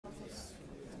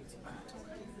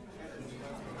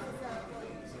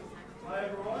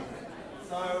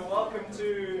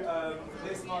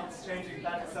month's Changing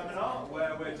Planet seminar,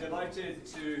 where we're delighted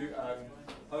to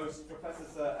host Professor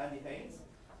Sir Andrew Haines.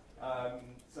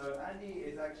 So Andy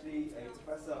is actually a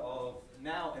professor of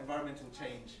now environmental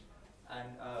change and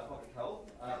public health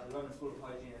at the London School of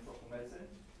Hygiene and Tropical Medicine.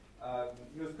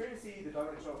 He was previously the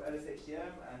director of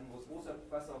LSHTM and was also a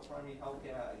professor of primary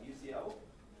healthcare at UCL,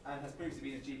 and has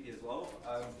previously been a GP as well.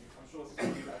 I'm sure some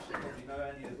of you actually probably know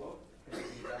Andy as well,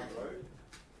 particularly down the road.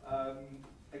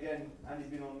 Again,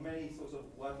 Andy's been on many sorts of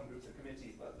working groups and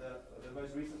committees, but the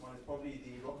most recent one is probably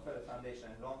the Rockefeller Foundation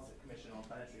and Lancet Commission on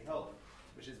Planetary Health,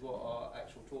 which is what our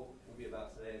actual talk will be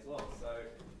about today as well. So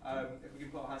if we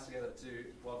can put our hands together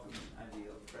to welcome Andy,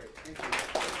 that would be great. Thank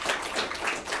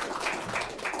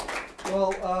you.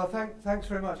 Well, thanks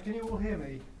very much. Can you all hear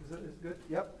me? Is it good?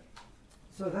 Yep.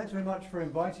 So thanks very much for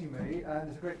inviting me, and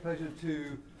it's a great pleasure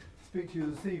to speak to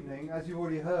you this evening. As you've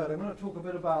already heard, I'm going to talk a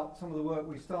bit about some of the work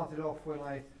we started off when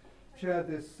I chaired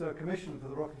this commission for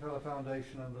the Rockefeller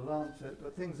Foundation and the Lancet,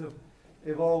 but things have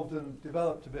evolved and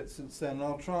developed a bit since then, and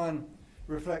I'll try and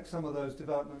reflect some of those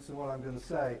developments in what I'm going to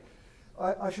say.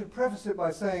 I should preface it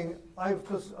by saying I, of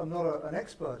course, am not an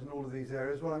expert in all of these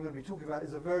areas. What I'm going to be talking about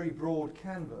is a very broad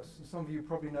canvas, and some of you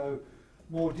probably know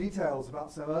more details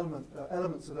about some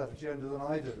elements of that agenda than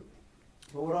I do.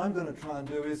 But what I'm going to try and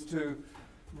do is to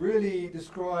really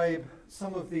describe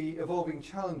some of the evolving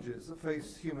challenges that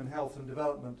face human health and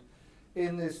development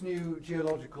in this new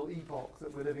geological epoch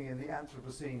that we're living in, the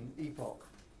Anthropocene epoch.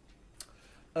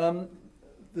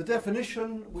 The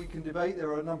definition, we can debate. There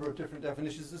are a number of different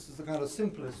definitions. This is the kind of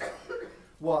simplest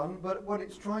one, but what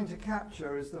it's trying to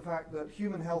capture is the fact that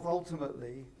human health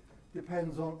ultimately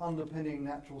depends on underpinning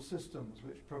natural systems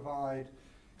which provide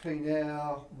clean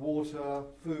air, water,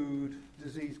 food,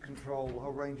 disease control, a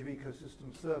whole range of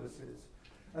ecosystem services.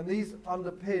 And these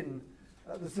underpin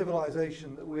the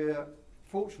civilization that we're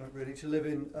fortunate really to live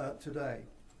in today.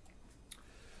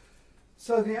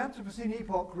 So the Anthropocene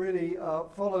epoch really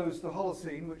follows the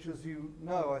Holocene, which, as you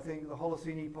know, I think the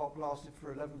Holocene epoch lasted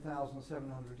for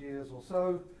 11,700 years or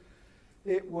so.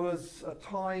 It was a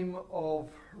time of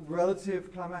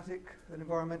relative climatic and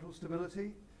environmental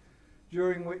stability,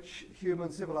 during which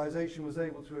human civilization was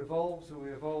able to evolve. So we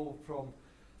evolved from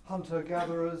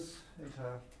hunter-gatherers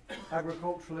into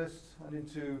agriculturalists and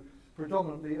into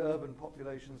predominantly urban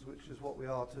populations, which is what we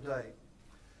are today.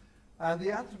 And the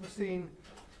Anthropocene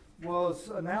was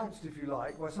announced, if you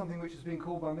like, by something which has been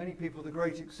called by many people the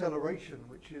Great Acceleration,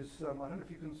 which is, I don't know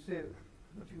if you can see it,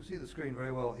 I don't know if you can see the screen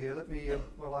very well here. Let me,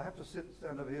 well, I have to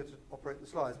stand over here to operate the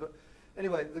slides. But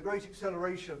anyway, the Great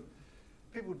Acceleration,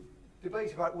 people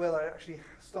debate about whether it actually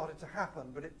started to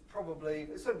happen, but it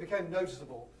certainly became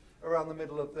noticeable around the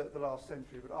middle of the last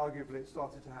century, but arguably it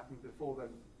started to happen before then.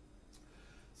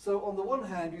 So on the one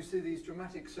hand, you see these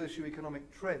dramatic socioeconomic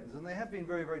trends, and they have been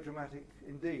very, very dramatic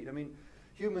indeed. I mean,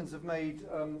 humans have made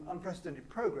unprecedented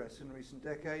progress in recent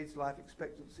decades. Life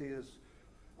expectancy has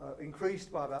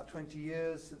increased by about 20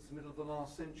 years since the middle of the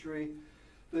last century.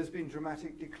 There's been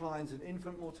dramatic declines in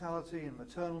infant mortality and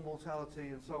maternal mortality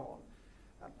and so on.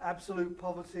 Absolute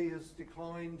poverty has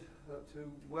declined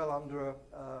to well under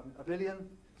a billion,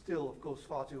 still of course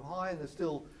far too high, and there's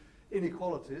still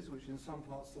inequalities which in some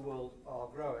parts of the world are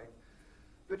growing.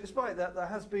 But despite that, there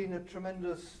has been a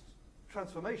tremendous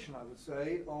transformation, I would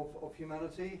say, of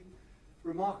humanity,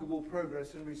 remarkable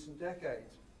progress in recent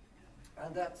decades.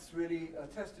 And that's really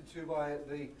attested to by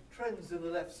the trends in the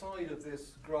left side of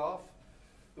this graph.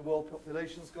 The world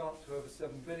population's gone up to over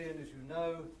 7 billion, as you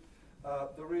know.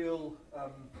 The real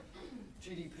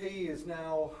GDP is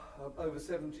now over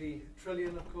 70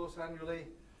 trillion, of course, annually.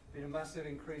 Been a massive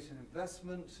increase in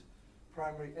investment,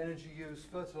 primary energy use,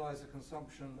 fertilizer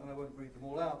consumption, and I won't read them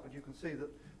all out, but you can see that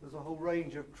there's a whole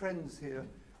range of trends here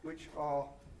which are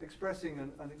expressing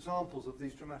and examples of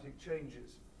these dramatic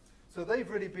changes. So they've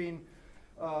really been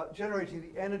generating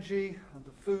the energy and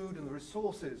the food and the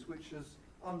resources which has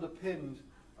underpinned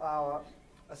our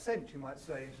ascent, you might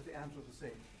say, into the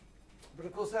Anthropocene. But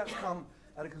of course that's come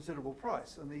at a considerable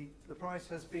price, and the price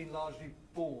has been largely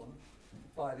borne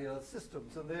by the Earth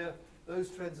systems. And those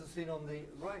trends are seen on the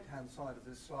right-hand side of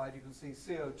this slide. You can see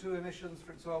CO2 emissions,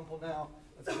 for example, now,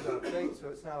 that's a bit out of date, so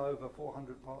it's now over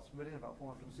 400 parts per million, about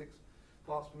 406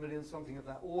 parts per million, something of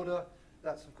that order.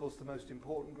 That's, of course, the most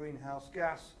important greenhouse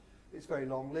gas. It's very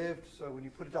long-lived, so when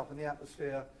you put it up in the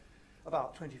atmosphere,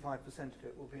 about 25% of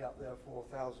it will be up there for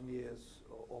 1,000 years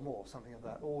or more, something of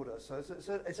that order. So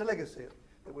it's a legacy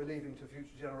that we're leaving to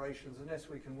future generations unless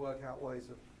we can work out ways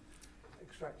of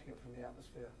extracting it from the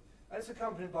atmosphere. And it's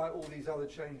accompanied by all these other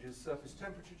changes. Surface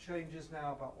temperature changes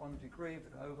now about 1 degree,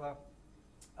 but over.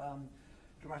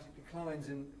 Dramatic declines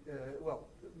in, well,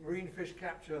 marine fish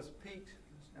capture has peaked,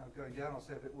 now going down. I'll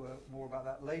say a bit more about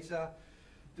that later.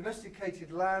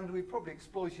 Domesticated land, we've probably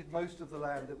exploited most of the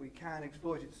land that we can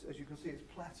exploit. As you can see, it's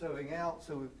plateauing out,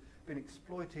 so we've been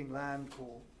exploiting land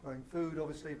for growing food,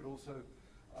 obviously, but also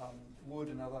wood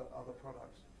and other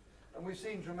products. And we've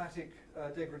seen dramatic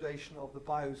degradation of the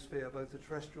biosphere, both the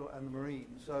terrestrial and the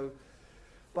marine. So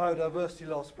biodiversity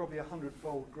loss probably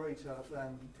 100-fold greater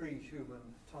than pre-human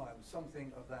times,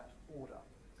 something of that order.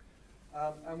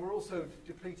 And we're also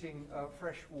depleting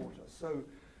fresh water. So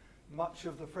much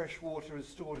of the fresh water is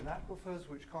stored in aquifers,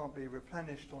 which can't be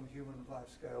replenished on human life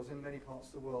scales. In many parts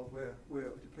of the world, we're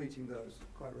depleting those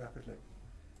quite rapidly.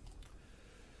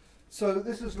 So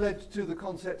this has led to the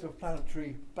concept of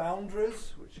planetary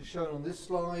boundaries, which is shown on this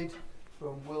slide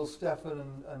from Will Steffen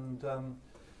and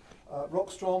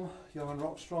Rockstrom, Johan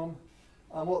Rockstrom.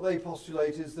 And what they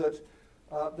postulate is that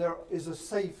there is a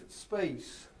safe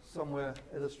space, somewhere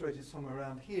illustrated somewhere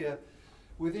around here,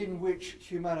 within which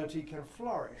humanity can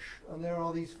flourish. And there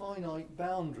are these finite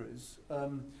boundaries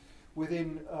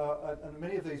within, and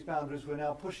many of these boundaries we're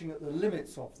now pushing at the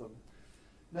limits of them.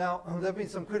 Now, there have been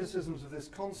some criticisms of this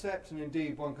concept, and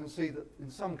indeed one can see that in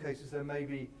some cases there may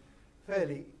be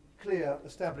fairly clear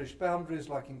established boundaries,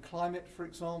 like in climate, for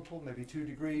example, maybe 2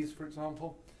 degrees, for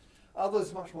example.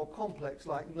 Others much more complex,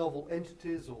 like novel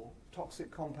entities or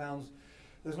toxic compounds.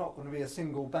 There's not going to be a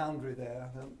single boundary there.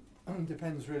 It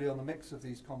depends really on the mix of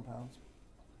these compounds.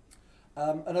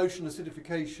 An ocean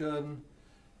acidification,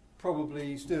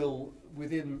 probably still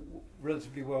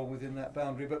relatively well within that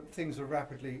boundary, but things are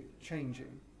rapidly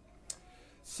changing.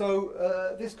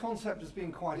 So this concept has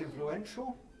been quite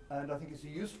influential, and I think it's a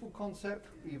useful concept,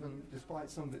 even despite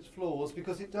some of its flaws,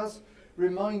 because it does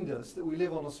remind us that we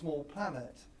live on a small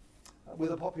planet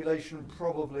with a population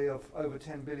probably of over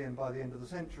 10 billion by the end of the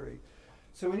century.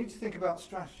 So we need to think about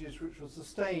strategies which will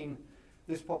sustain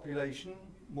this population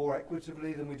more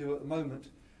equitably than we do at the moment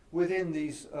within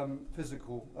these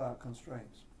physical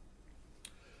constraints.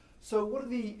 So what are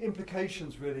the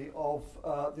implications really of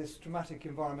this dramatic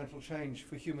environmental change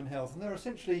for human health? And there are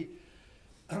essentially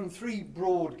 3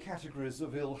 broad categories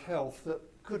of ill health that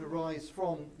could arise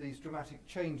from these dramatic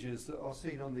changes that are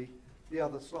seen on the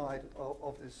other side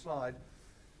of this slide.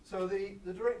 So the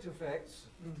direct effects,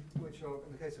 which are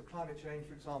in the case of climate change,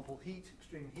 for example,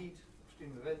 extreme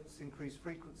events, increased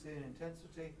frequency and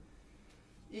intensity.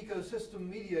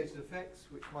 Ecosystem-mediated effects,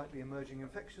 which might be emerging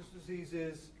infectious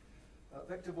diseases,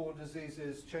 vector-borne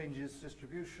diseases, changes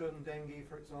distribution, dengue,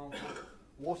 for example,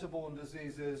 waterborne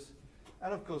diseases,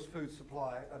 and of course food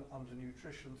supply and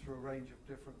undernutrition through a range of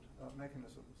different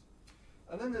mechanisms.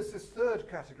 And then there's this third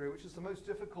category, which is the most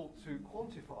difficult to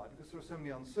quantify because there are so many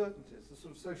uncertainties, the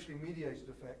sort of socially mediated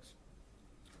effects,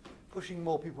 pushing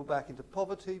more people back into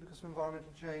poverty because of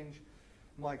environmental change,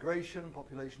 migration,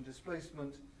 population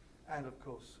displacement, and of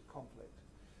course conflict.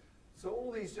 So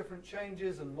all these different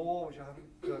changes and more, which I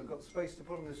haven't got space to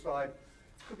put on this slide,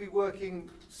 could be working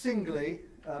singly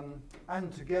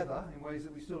and together in ways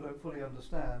that we still don't fully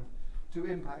understand to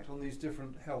impact on these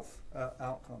different health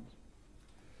outcomes.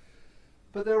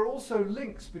 But there are also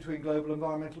links between global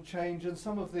environmental change and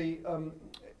some of the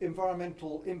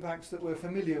environmental impacts that we're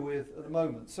familiar with at the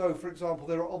moment. So, for example,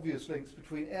 there are obvious links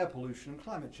between air pollution and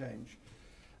climate change.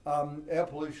 Air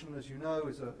pollution, as you know,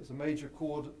 is a major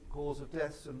cause of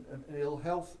deaths and ill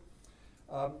health.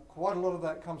 Quite a lot of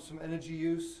that comes from energy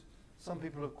use. Some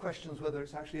people have questions whether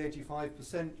it's actually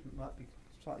 85%. It might be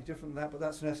slightly different than that, but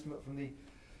that's an estimate from the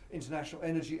International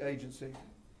Energy Agency.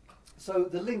 So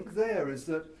the link there is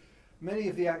that many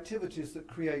of the activities that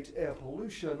create air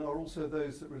pollution are also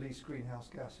those that release greenhouse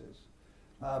gases.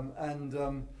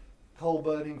 Coal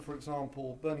burning, for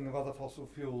example, burning of other fossil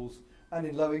fuels, and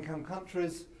in low-income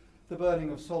countries, the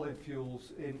burning of solid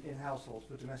fuels in households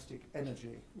for domestic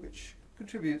energy, which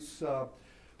contributes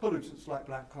pollutants like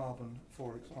black carbon,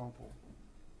 for example.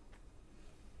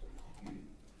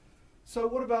 So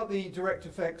what about the direct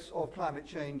effects of climate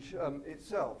change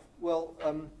itself? Well,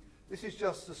 this is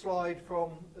just a slide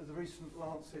from the recent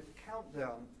Lancet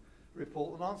Countdown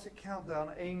report. The Lancet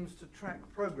Countdown aims to track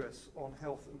progress on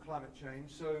health and climate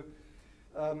change. So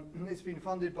it's been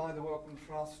funded by the Wellcome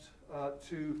Trust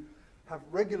to have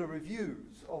regular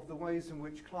reviews of the ways in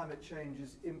which climate change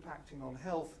is impacting on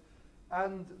health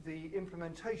and the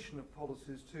implementation of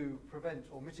policies to prevent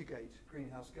or mitigate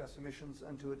greenhouse gas emissions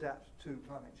and to adapt to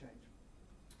climate change.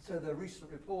 So the recent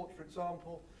report, for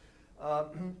example,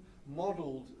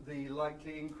 modelled the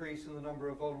likely increase in the number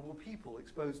of vulnerable people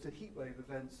exposed to heatwave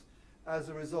events as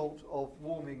a result of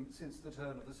warming since the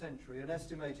turn of the century, and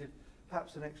estimated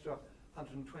an extra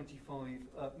 125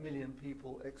 million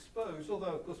people exposed,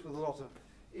 although of course with a lot of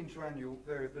interannual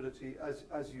variability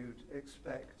as you'd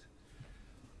expect.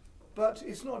 But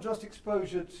it's not just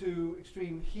exposure to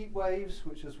extreme heat waves,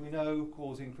 which, as we know,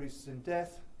 cause increases in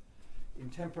death. In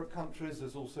temperate countries,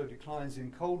 there's also declines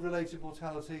in cold-related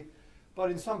mortality.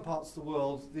 But in some parts of the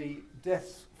world, the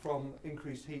deaths from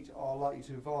increased heat are likely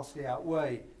to vastly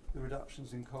outweigh the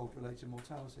reductions in cold-related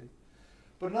mortality.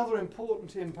 But another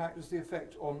important impact is the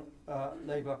effect on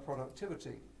labour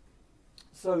productivity.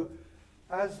 So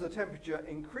as the temperature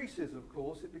increases, of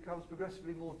course, it becomes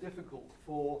progressively more difficult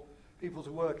for people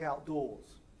to work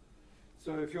outdoors.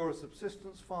 So if you're a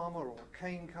subsistence farmer or a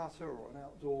cane cutter or an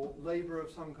outdoor labourer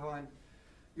of some kind,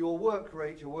 your work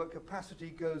rate, your work capacity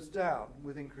goes down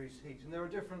with increased heat. And there are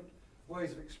different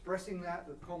ways of expressing that.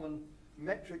 The common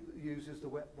metric that uses the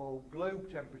wet bulb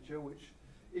globe temperature, which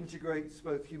integrates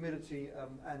both humidity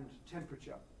and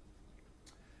temperature.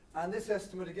 And this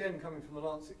estimate, again coming from the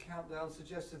Lancet Countdown,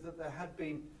 suggested that there had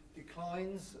been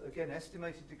declines, again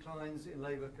estimated declines in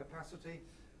labour capacity,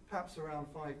 perhaps around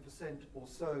 5% or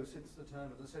so since the turn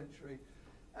of the century,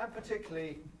 and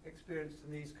particularly experienced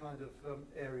in these kind of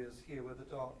areas here where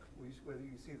where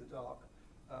you see the dark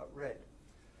red.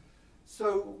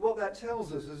 So what that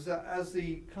tells us is that as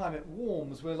the climate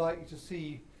warms, we're likely to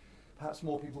see perhaps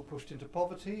more people pushed into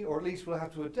poverty, or at least we'll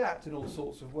have to adapt in all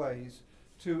sorts of ways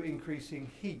to increasing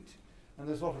heat. And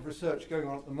there's a lot of research going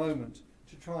on at the moment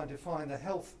to try and define the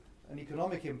health and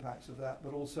economic impacts of that,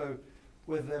 but also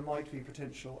whether there might be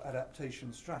potential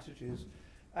adaptation strategies.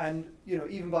 And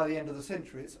even by the end of the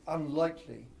century, it's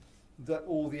unlikely that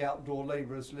all the outdoor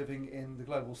labourers living in the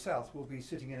global south will be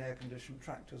sitting in air-conditioned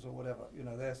tractors or whatever.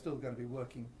 They're still going to be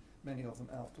working, many of them,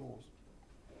 outdoors.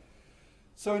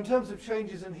 So in terms of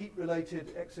changes in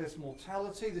heat-related excess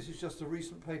mortality, this is just a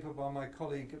recent paper by my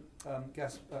colleague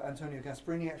Antonio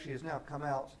Gasparini. Actually has now come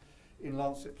out in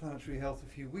Lancet Planetary Health a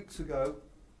few weeks ago.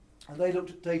 And they looked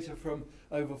at data from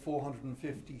over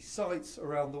 450 sites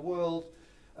around the world.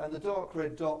 And the dark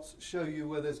red dots show you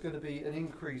where there's going to be an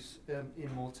increase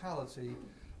in mortality.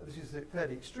 This is a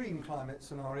fairly extreme climate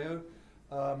scenario,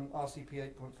 RCP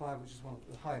 8.5, which is one of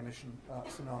the high emission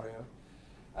scenario.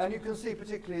 And you can see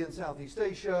particularly in Southeast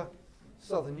Asia,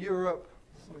 Southern Europe,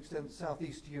 to some extent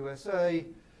Southeast USA,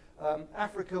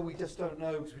 Africa we just don't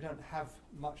know because we don't have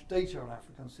much data on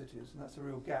African cities, and that's a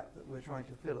real gap that we're trying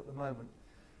to fill at the moment.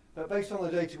 But based on the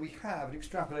data we have, and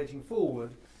extrapolating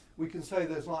forward, we can say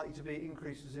there's likely to be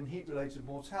increases in heat-related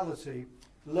mortality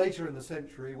later in the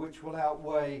century, which will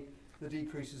outweigh the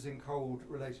decreases in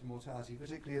cold-related mortality,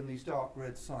 particularly in these dark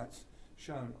red sites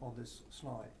shown on this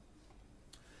slide.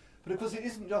 But of course it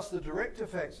isn't just the direct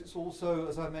effects, it's also,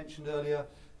 as I mentioned earlier,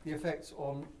 the effects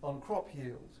on crop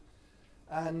yield.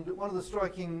 And one of the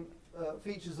striking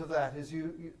features of that is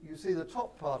you see the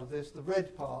top part of this, the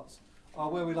red parts, are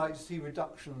where we like to see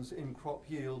reductions in crop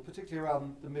yield, particularly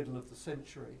around the middle of the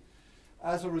century,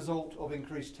 as a result of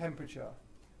increased temperature.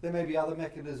 There may be other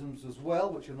mechanisms as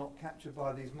well, which are not captured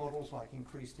by these models, like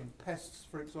increased in pests,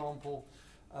 for example.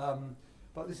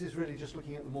 But this is really just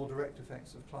looking at the more direct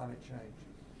effects of climate change.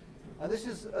 And this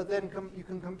is you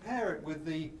can compare it with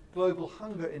the Global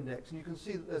Hunger Index, and you can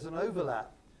see that there's an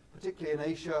overlap, particularly in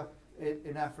Asia,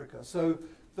 in Africa. So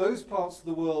those parts of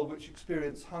the world which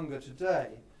experience hunger today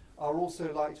are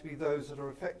also likely to be those that are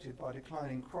affected by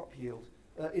declining crop yield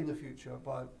in the future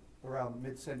by around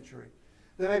mid-century.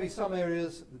 There may be some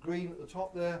areas, the green at the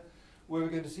top there, where we're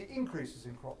going to see increases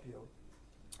in crop yield.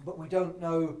 But we don't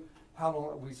know how long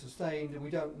it will be sustained, and we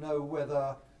don't know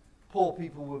whether poor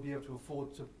people will be able to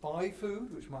afford to buy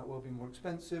food, which might well be more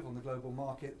expensive on the global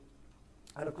market.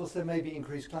 And of course there may be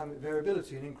increased climate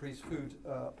variability and increased food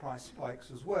price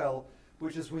spikes as well,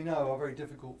 which, as we know, are very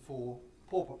difficult for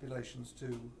poor populations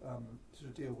to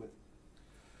deal with.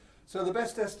 So the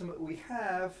best estimate we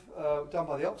have, done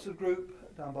by the Oxford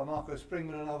Group, done by Marco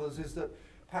Springman and others, is that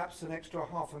perhaps an extra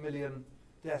 500,000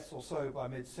 deaths or so by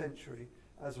mid-century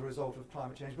as a result of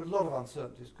climate change. But a lot of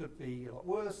uncertainties. Could be a lot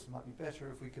worse, might be better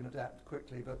if we can adapt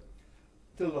quickly, but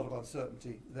still a lot of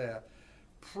uncertainty there.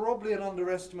 Probably an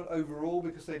underestimate overall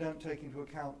because they don't take into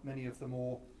account many of the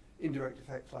more indirect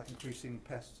effects like increasing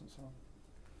pests and so on.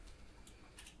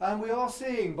 And we are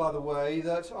seeing, by the way,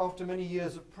 that after many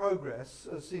years of progress,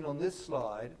 as seen on this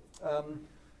slide,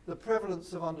 the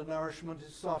prevalence of undernourishment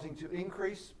is starting to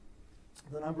increase.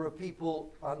 The number of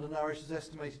people undernourished is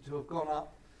estimated to have gone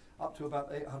up to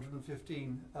about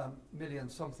 815 million,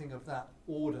 something of that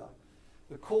order.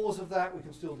 The cause of that we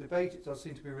can still debate. It does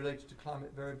seem to be related to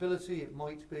climate variability. It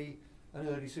might be an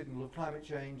early signal of climate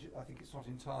change. I think it's not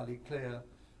entirely clear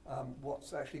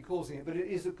what's actually causing it, but it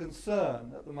is a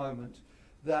concern at the moment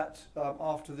that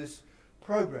after this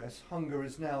progress, hunger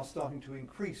is now starting to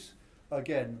increase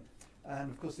again.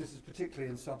 And of course this is particularly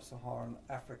in sub-Saharan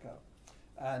Africa.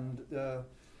 And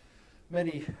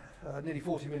nearly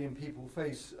 40 million people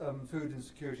face food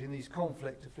insecurity in these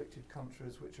conflict-afflicted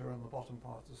countries, which are on the bottom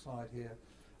part of the slide here,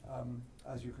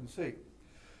 as you can see.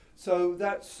 So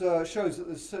that shows that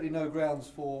there's certainly no grounds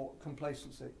for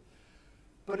complacency.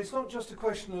 But it's not just a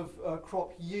question of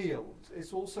crop yield,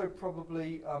 it's also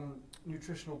probably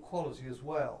nutritional quality as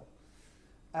well.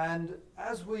 And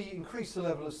as we increase the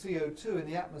level of CO2 in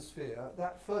the atmosphere,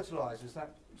 that fertilizes,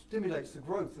 that stimulates the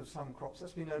growth of some crops.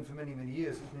 That's been known for many, many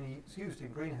years. It's used in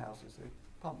greenhouses. They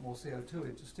pump more CO2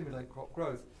 in to stimulate crop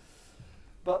growth.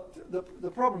 But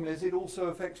the problem is it also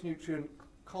affects nutrient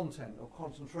content or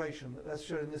concentration. That's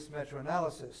shown in this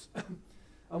meta-analysis.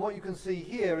 And what you can see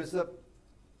here is that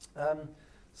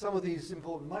some of these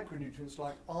important micronutrients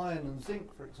like iron and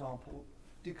zinc, for example,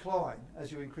 decline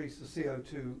as you increase the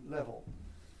CO2 level.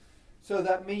 So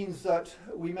that means that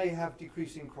we may have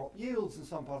decreasing crop yields in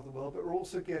some part of the world, but we're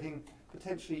also getting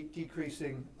potentially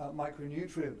decreasing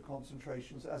micronutrient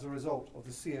concentrations as a result of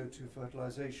the CO2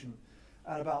 fertilization.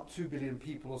 And about 2 billion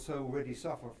people or so already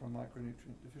suffer from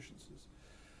micronutrient deficiencies.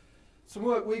 Some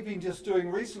work we've been just doing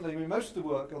recently, I mean most of the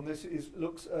work on this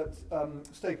looks at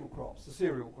staple crops, the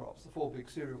cereal crops, the 4 big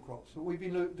cereal crops. But we've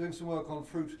been doing some work on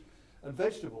fruit and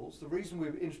vegetables. The reason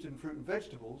we're interested in fruit and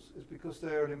vegetables is because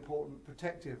they're an important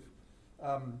protective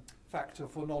factor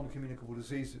for non-communicable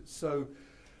diseases. So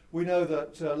we know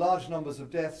that large numbers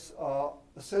of deaths are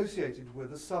associated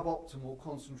with a suboptimal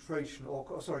concentration or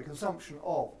consumption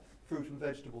of fruit and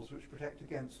vegetables, which protect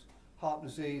against heart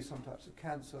disease, some types of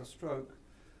cancer, stroke,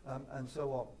 and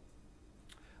so on.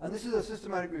 And this is a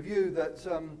systematic review that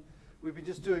we've been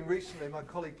just doing recently. My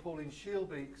colleague Pauline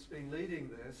Shielbeek's been leading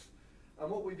this. And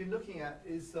what we've been looking at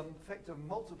is the effect of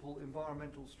multiple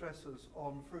environmental stressors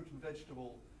on fruit and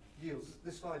vegetable yields.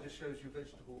 This slide just shows you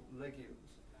vegetable legumes.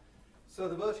 So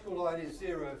the vertical line is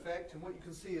zero effect, and what you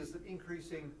can see is that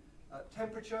increasing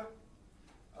temperature,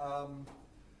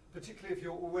 particularly if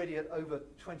you're already at over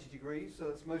 20 degrees, so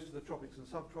that's most of the tropics and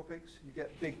subtropics, you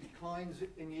get big declines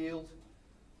in yield.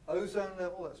 Ozone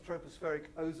level, that's tropospheric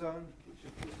ozone, which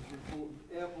of course is important.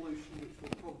 Air pollution, which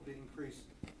will probably increase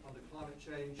under climate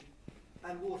change.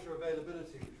 And water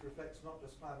availability, which reflects not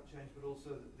just climate change, but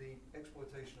also the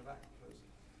exploitation of aquifers.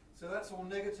 So that's all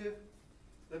negative.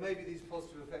 There may be these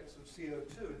positive effects of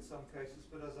CO2 in some cases,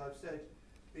 but as I've said,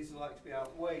 these are likely to be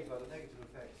outweighed by the negative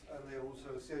effects, and they are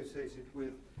also associated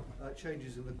with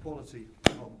changes in the quality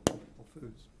of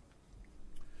foods.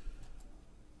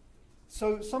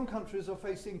 So some countries are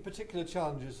facing particular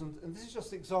challenges, and this is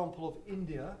just an example of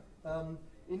India.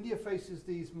 India faces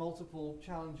these multiple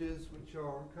challenges which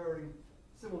are occurring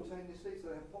simultaneously. So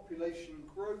they have population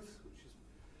growth, which is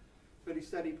fairly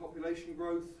steady population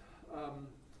growth,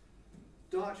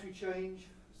 dietary change,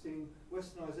 seeing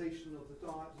westernization of the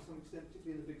diet to some extent,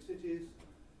 particularly in the big cities,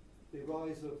 the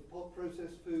rise of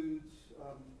processed foods,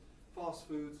 fast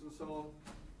foods and so on.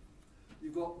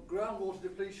 You've got groundwater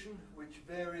depletion, which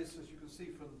varies, as you can see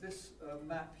from this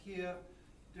map here.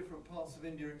 Different parts of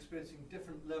India are experiencing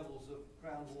different levels of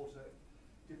groundwater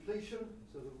depletion.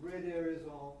 So the red areas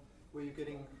are where you're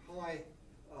getting high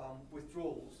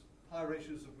withdrawals, high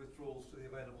ratios of withdrawals to the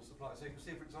available supply. So you can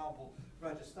see, for example,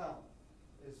 Rajasthan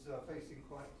is facing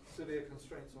quite severe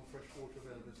constraints on fresh water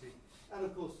availability, and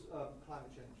of course climate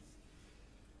change.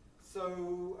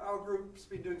 So our group's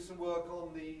been doing some work on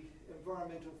the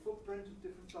environmental footprint of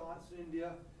different diets in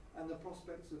India and the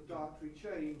prospects of dietary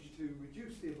change to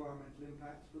reduce the environmental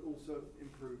impacts but also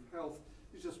improve health.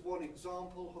 This is just one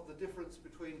example of the difference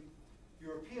between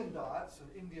European diets and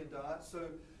Indian diets. So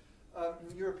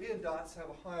European diets have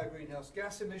a higher greenhouse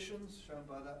gas emissions, shown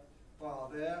by that bar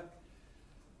there.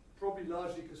 Probably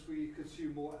largely because we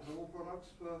consume more animal products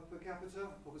per capita.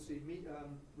 Obviously,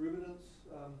 ruminants,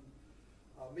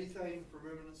 methane from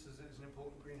ruminants is an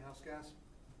important greenhouse gas.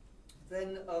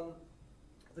 Then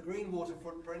the green water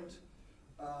footprint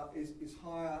is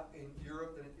higher in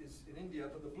Europe than it is in India,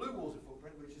 but the blue water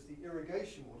footprint, which is the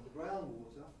irrigation water, the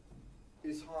groundwater,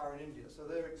 is higher in India. So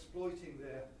they're exploiting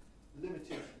their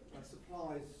limited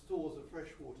supplies, stores of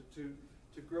fresh water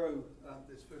to grow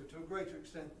this food to a greater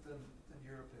extent than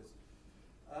Europe is.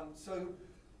 So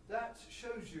that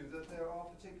shows you that there are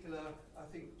particular, I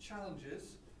think,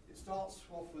 challenges. It starts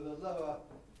off with a lower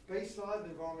baseline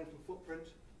environmental footprint,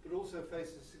 but also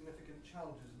faces significant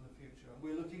challenges in the future. And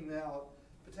we're looking now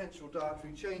at potential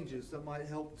dietary changes that might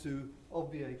help to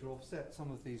obviate or offset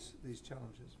some of these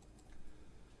challenges.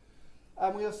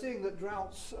 And we are seeing that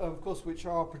droughts, of course, which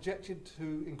are projected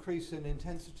to increase in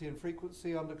intensity and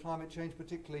frequency under climate change,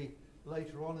 particularly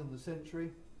later on in the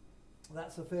century.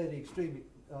 That's a fairly extreme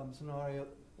scenario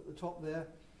at the top there.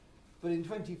 But in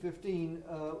 2015,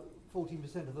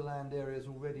 14% of the land area is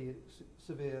already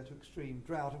severe to extreme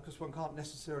drought. Of course, one can't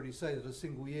necessarily say that a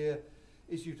single year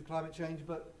is due to climate change,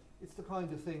 but it's the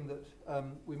kind of thing that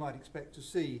we might expect to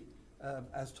see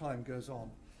as time goes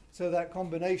on. So that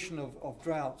combination of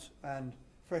drought and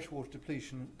freshwater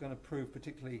depletion going to prove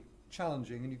particularly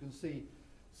challenging. And you can see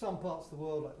some parts of the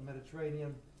world, like the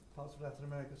Mediterranean, parts of Latin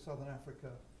America, Southern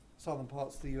Africa, southern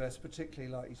parts of the US,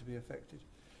 particularly likely to be affected.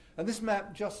 And this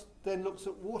map just then looks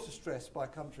at water stress by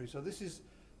country. So this is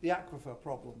the aquifer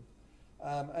problem.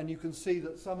 And you can see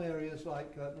that some areas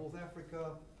like North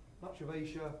Africa, much of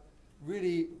Asia,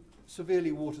 really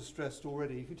severely water stressed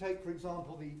already. If you take, for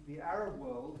example, the Arab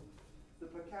world, the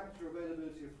per capita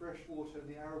availability of fresh water in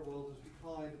the Arab world has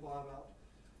declined by about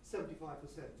 75%,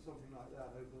 something like that,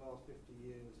 over the last 50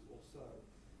 years or so.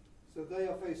 So they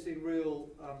are facing real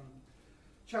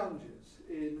challenges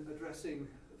in addressing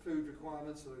food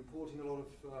requirements. They're importing a lot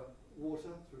of water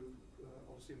through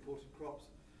obviously imported crops.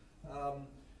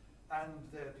 And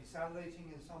they're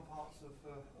desalinating in some parts of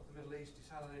the Middle East,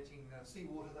 desalinating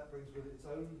seawater. That brings with it its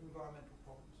own environmental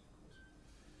problems, of course.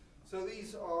 So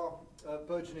these are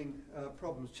burgeoning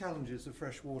problems, challenges of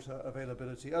freshwater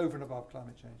availability over and above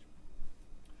climate change.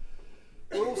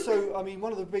 We're also, I mean,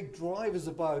 one of the big drivers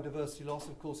of biodiversity loss,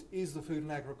 of course, is the food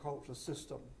and agriculture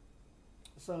system.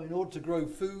 So in order to grow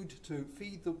food, to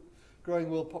feed the growing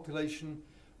world population,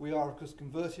 we are, of course,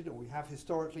 converted, or we have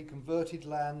historically converted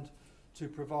land to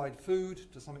provide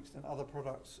food, to some extent other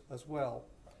products as well.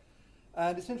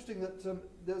 And it's interesting that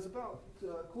there's about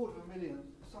 250,000,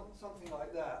 something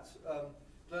like that,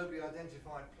 globally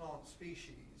identified plant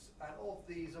species, and of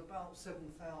these about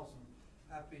 7,000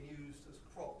 have been used as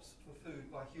crops for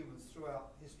food by humans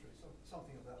throughout history, so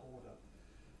something of that order.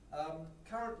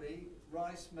 Currently,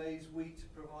 rice, maize, wheat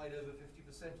provide over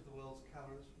 50% of the world's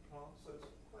calories from plants, so it's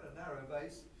quite a narrow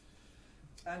base.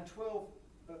 And 12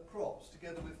 crops,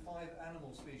 together with 5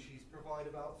 animal species, provide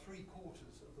about 3/4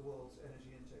 of the world's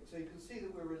energy intake. So you can see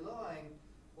that we're relying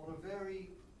on a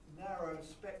very narrow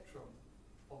spectrum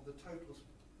of the total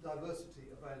diversity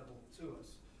available to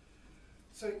us.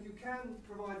 So you can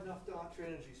provide enough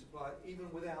dietary energy supply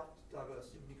even without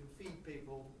diversity. You can feed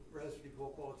people relatively poor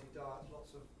quality diets,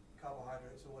 lots of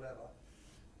carbohydrates or whatever.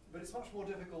 But it's much more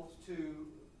difficult to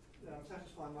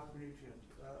satisfy macronutrient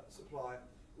supply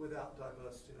without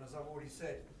diversity. And as I've already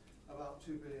said, about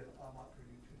 2 billion are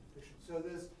macronutrient deficient. So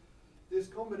there's this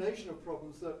combination of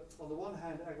problems that, on the one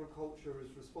hand, agriculture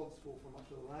is responsible for much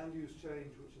of the land use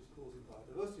change, which is causing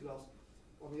biodiversity loss.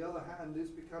 On the other hand, it's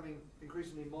becoming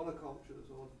increasingly monocultures,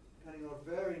 or depending on a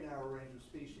very narrow range of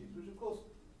species, which of course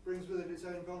brings with it its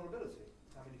own vulnerability.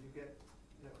 I mean, if you get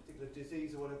a particular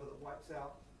disease or whatever that wipes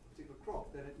out a particular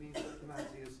crop, then it means that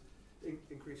humanity is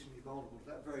increasingly vulnerable to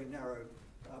that very narrow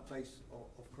base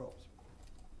of crops.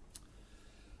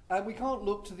 And we can't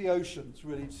look to the oceans,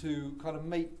 really, to kind of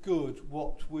make good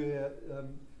what we're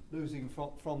losing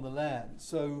from the land.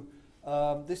 So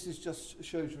this is just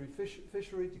shows you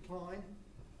fishery decline.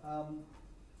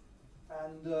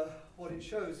 What it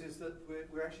shows is that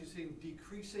we're actually seeing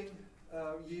decreasing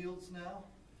yields now.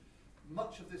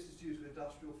 Much of this is due to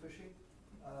industrial fishing.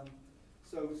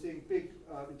 So we're seeing big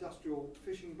industrial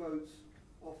fishing boats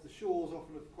off the shores,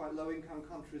 often of quite low-income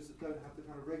countries that don't have the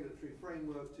kind of regulatory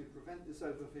framework to prevent this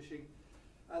overfishing.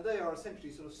 And they are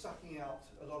essentially sort of sucking out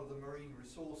a lot of the marine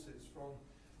resources from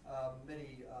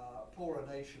many poorer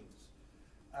nations.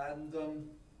 And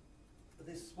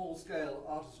this small-scale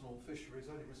artisanal fishery is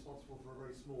only responsible for a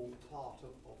very small part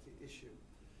of the issue.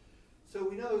 So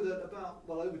we know that about,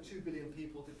 well, over 2 billion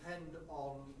people depend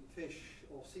on fish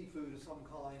or seafood of some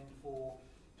kind for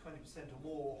 20% or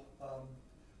more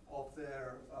of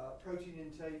their protein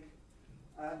intake.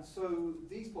 And so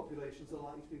these populations are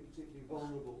likely to be particularly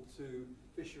vulnerable to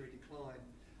fishery decline.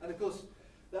 And of course,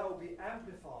 that will be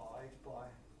amplified by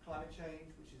climate change,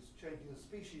 which is changing the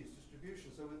species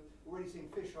distribution. So we're already seeing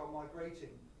fish are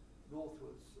migrating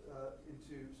northwards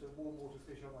so warm water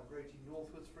fish are migrating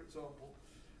northwards, for example.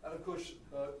 And of course,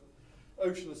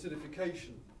 ocean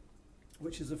acidification,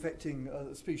 which is affecting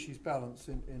the species balance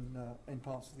in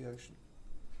parts of the ocean.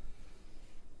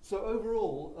 So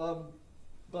overall,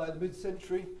 by the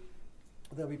mid-century,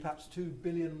 there'll be perhaps 2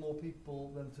 billion more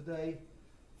people than today,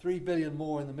 3 billion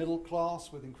more in the middle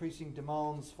class, with increasing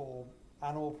demands for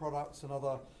animal products and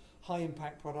other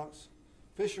high-impact products.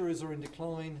 Fisheries are in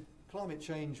decline. Climate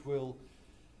change will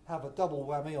have a double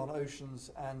whammy on oceans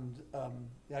and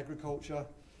the agriculture,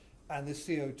 and this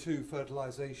CO2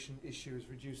 fertilization issue is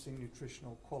reducing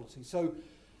nutritional quality. So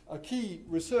A key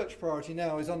research priority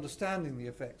now is understanding the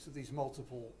effects of these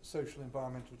multiple social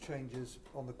environmental changes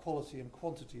on the quality and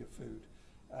quantity of food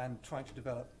and trying to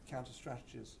develop counter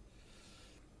strategies.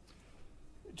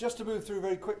 Just to move through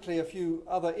very quickly a few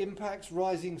other impacts.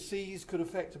 Rising seas could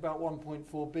affect about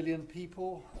 1.4 billion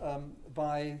people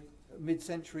by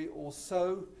mid-century or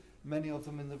so, many of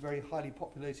them in the very highly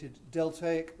populated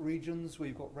deltaic regions where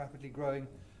you've got rapidly growing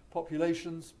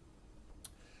populations.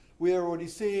 We are already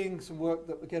seeing some work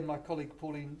that, again, my colleague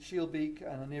Pauline Shielbeek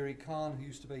and Aneri Khan, who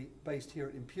used to be based here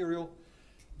at Imperial,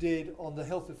 did on the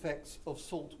health effects of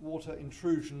salt water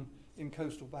intrusion in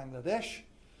coastal Bangladesh.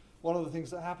 One of the things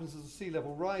that happens as the sea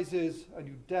level rises and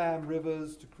you dam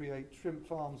rivers to create shrimp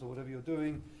farms or whatever you're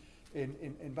doing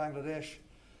in Bangladesh,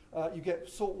 you get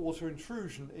saltwater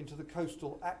intrusion into the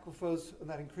coastal aquifers, and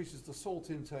that increases the salt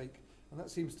intake, and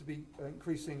that seems to be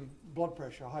increasing blood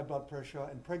pressure, high blood pressure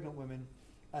in pregnant women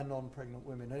and non-pregnant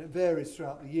women. And it varies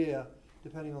throughout the year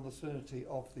depending on the salinity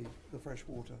of the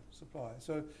freshwater supply.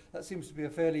 So that seems to be a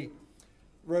fairly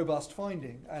robust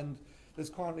finding, and there's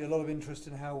currently a lot of interest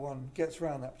in how one gets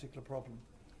around that particular problem.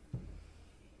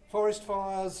 Forest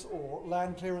fires or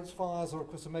land clearance fires are, of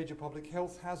course, a major public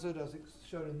health hazard, as it's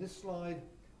shown in this slide,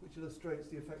 which illustrates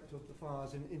the effect of the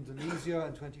fires in Indonesia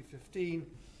in 2015.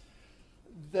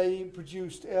 They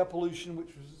produced air pollution,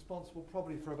 which was responsible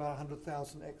probably for about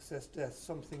 100,000 excess deaths,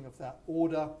 something of that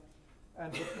order.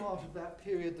 And for part of that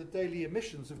period, the daily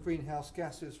emissions of greenhouse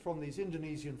gases from these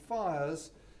Indonesian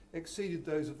fires exceeded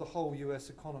those of the whole US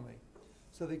economy.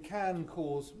 So they can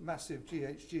cause massive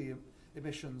GHG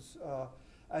emissions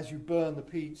as you burn the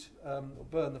peat or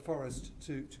burn the forest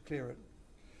to clear it.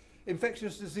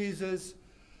 Infectious diseases,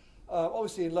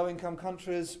 obviously in low-income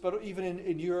countries, but even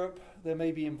in Europe, there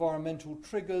may be environmental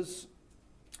triggers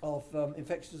of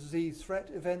infectious disease threat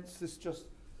events. This just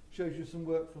shows you some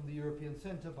work from the European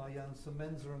Centre by Jan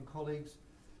Semenza and colleagues.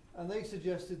 And they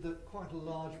suggested that quite a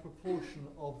large proportion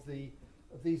of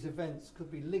these events could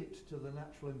be linked to the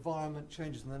natural environment,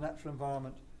 changes in the natural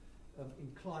environment, in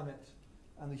climate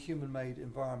and the human-made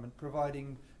environment,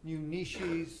 providing new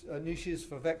niches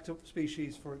for vector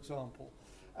species, for example,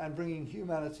 and bringing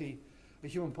the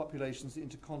human populations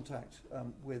into contact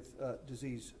with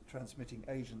disease-transmitting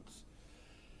agents.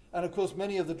 And of course,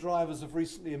 many of the drivers of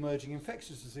recently emerging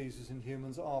infectious diseases in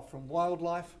humans are from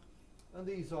wildlife, and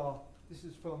this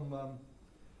is from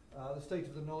the State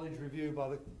of the Knowledge review by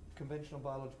the Convention on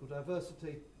Biological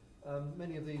Diversity.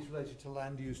 Many of these related to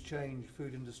land use change,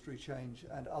 food industry change,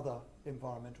 and other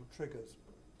environmental triggers.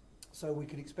 So we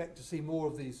can expect to see more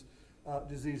of these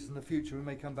diseases in the future. We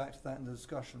may come back to that in the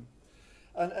discussion.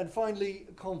 And finally,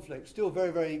 conflict, still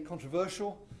very, very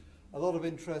controversial. A lot of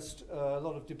interest, a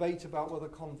lot of debate about whether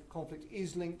conflict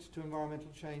is linked to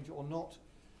environmental change or not.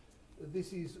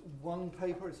 This is one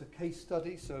paper, it's a case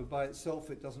study, so by itself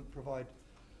it doesn't provide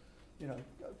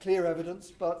clear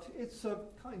evidence, but it's a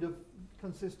kind of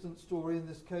consistent story in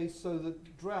this case. So the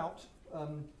drought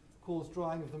caused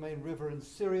drying of the main river in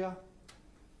Syria.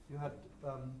 You had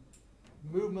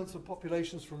movements of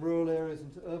populations from rural areas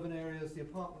into urban areas. The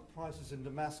apartment prices in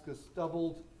Damascus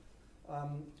doubled.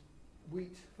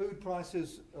 Food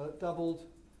prices doubled,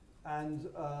 and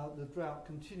the drought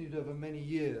continued over many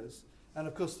years. And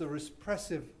of course the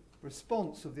repressive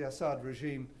response of the Assad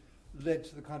regime led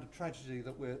to the kind of tragedy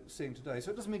that we're seeing today.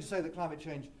 So it doesn't mean to say that climate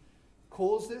change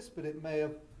caused this, but it may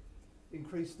have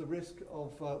increased the risk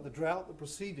of the drought that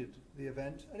preceded the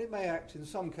event, and it may act in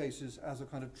some cases as a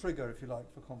kind of trigger, if you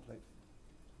like, for conflict.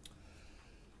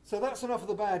 So that's enough of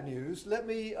the bad news. Let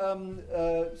me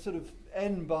sort of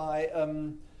end by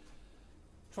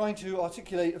trying to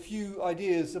articulate a few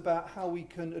ideas about how we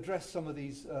can address some of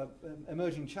these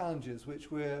emerging challenges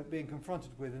which we're being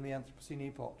confronted with in the Anthropocene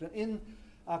epoch. And in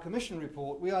our Commission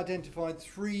report, we identified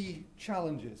 3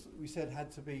 challenges that we said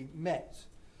had to be met.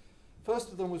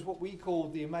 First of them was what we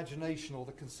called the imagination or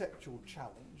the conceptual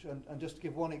challenge. And just to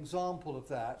give one example of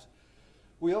that,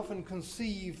 we often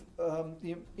conceive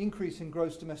the increase in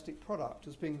gross domestic product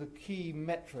as being the key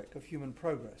metric of human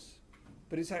progress.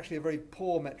 But it's actually a very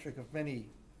poor metric of many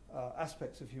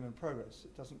aspects of human progress.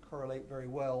 It doesn't correlate very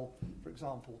well, for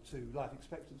example, to life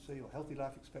expectancy or healthy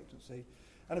life expectancy.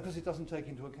 And of course, it doesn't take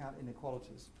into account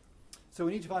inequalities. So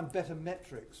we need to find better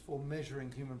metrics for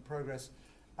measuring human progress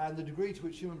and the degree to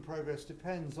which human progress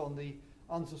depends on the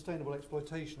unsustainable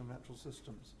exploitation of natural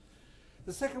systems.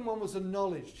 The second one was the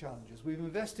knowledge challenges. We've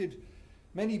invested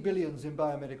many billions in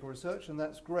biomedical research, and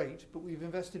that's great, but we've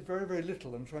invested very, very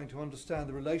little in trying to understand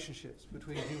the relationships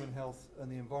between human health and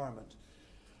the environment.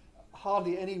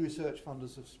 Hardly any research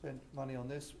funders have spent money on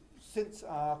this. Since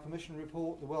our Commission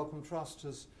report, the Wellcome Trust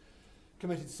has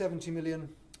committed 70 million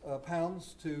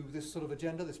pounds to this sort of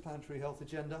agenda, this planetary health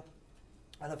agenda.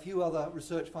 And a few other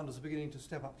research funders are beginning to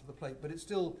step up to the plate, but it's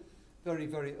still very,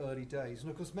 very early days. And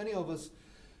of course, many of us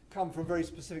come from very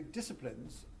specific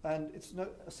disciplines, and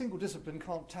a single discipline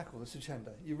can't tackle this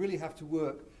agenda. You really have to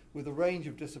work with a range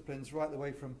of disciplines right the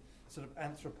way from sort of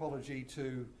anthropology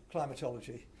to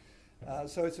climatology.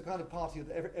 So it's a kind of party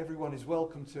that everyone is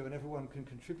welcome to and everyone can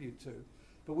contribute to.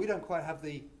 But we don't quite have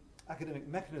the academic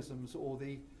mechanisms or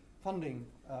the funding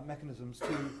mechanisms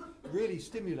to really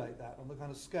stimulate that on the kind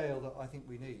of scale that I think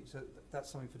we need. So that's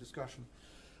something for discussion.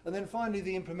 And then finally,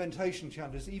 the implementation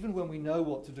challenges. Even when we know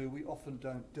what to do, we often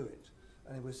don't do it.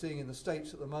 And we're seeing in the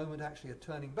States at the moment actually a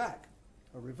turning back,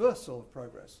 a reversal of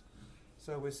progress.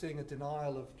 So we're seeing a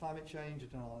denial of climate change, a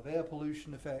denial of air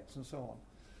pollution effects, and so on.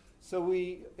 So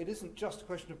it isn't just a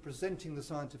question of presenting the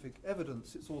scientific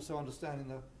evidence, it's also understanding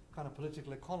the kind of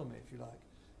political economy, if you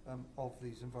like, of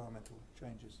these environmental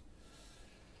changes.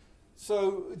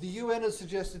 So the UN has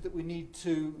suggested that we need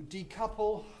to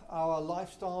decouple our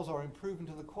lifestyles, our improvement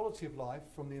of the quality of life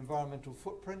from the environmental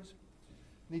footprint.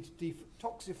 We need to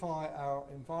detoxify our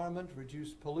environment,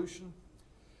 reduce pollution.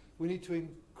 We need to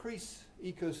increase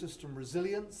ecosystem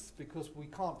resilience because we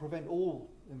can't prevent all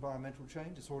environmental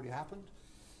change, it's already happened.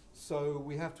 So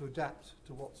we have to adapt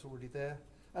to what's already there.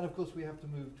 And of course we have to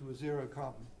move to a zero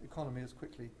carbon economy as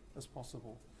quickly as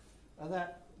possible. And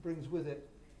that brings with it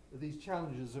these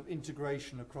challenges of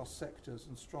integration across sectors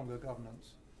and stronger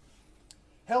governance.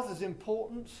 Health is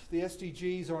important. The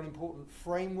SDGs are an important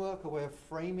framework, a way of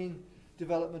framing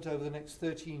development over the next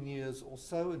 13 years or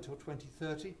so until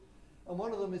 2030. And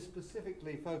one of them is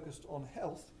specifically focused on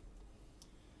health.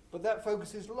 But that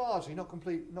focus is largely, not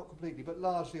completely, but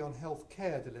largely on health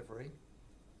care delivery.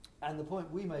 And the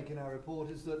point we make in our report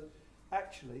is that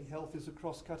actually health is a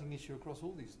cross-cutting issue across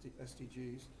all these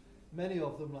SDGs. Many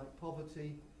of them, like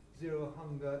poverty, zero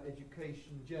hunger,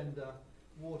 education, gender,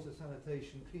 water,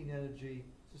 sanitation, clean energy,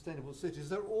 sustainable cities,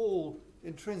 they're all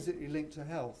intrinsically linked to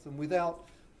health. And without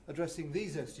addressing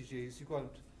these SDGs, you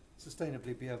won't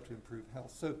sustainably be able to improve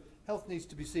health. So health needs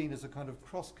to be seen as a kind of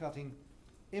cross-cutting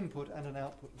input and an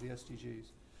output of the SDGs.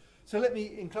 So let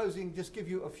me, in closing, just give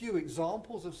you a few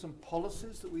examples of some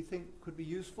policies that we think could be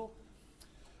useful.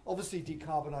 Obviously,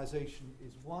 decarbonisation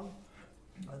is one.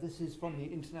 This is from the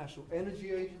International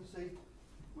Energy Agency,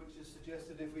 which has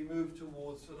suggested if we move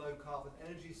towards a low-carbon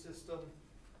energy system,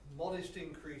 modest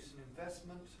increase in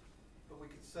investment, but we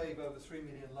could save over 3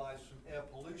 million lives from air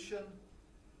pollution,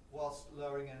 whilst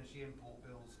lowering energy import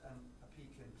bills and a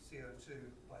peak in CO2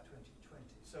 by 2020.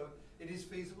 So it is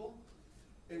feasible.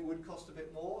 It would cost a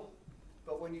bit more,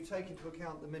 but when you take into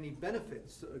account the many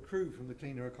benefits that accrue from the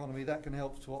cleaner economy, that can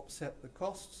help to offset the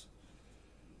costs.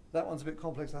 That one's a bit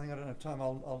complex. I think I don't have time.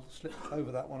 I'll slip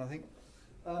over that one, I think.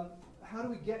 How do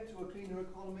we get to a cleaner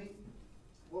economy?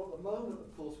 Well, at the moment,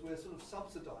 of course, we're sort of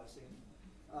subsidising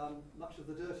much of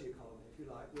the dirty economy, if you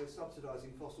like. We're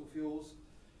subsidising fossil fuels.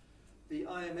 The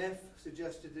IMF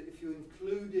suggested that if you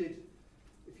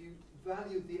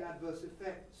valued the adverse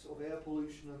effects of air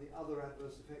pollution and the other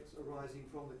adverse effects arising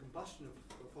from the combustion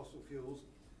of fossil fuels,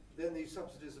 then these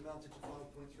subsidies amounted to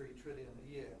 5.3 trillion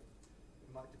a year.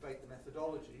 We might debate the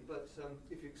methodology, but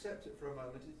if you accept it for a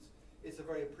moment, it's a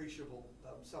very appreciable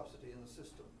subsidy in the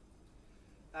system.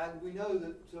 And we know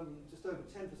that just over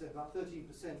 10%, about 13%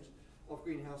 of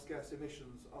greenhouse gas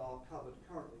emissions are covered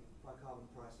currently by carbon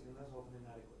pricing, and that's often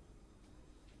inadequate.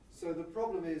 So the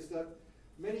problem is that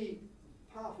many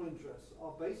powerful interests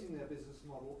are basing their business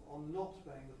model on not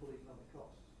paying the full economic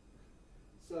costs.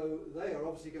 So they are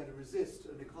obviously going to resist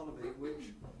an economy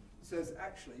which says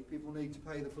actually people need to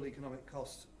pay the full economic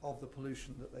costs of the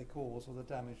pollution that they cause or the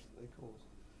damage that they cause.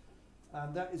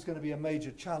 And that is going to be a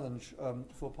major challenge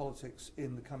for politics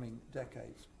in the coming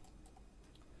decades.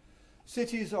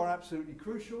 Cities are absolutely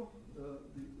crucial. The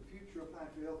future of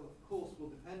planetary health, of course, will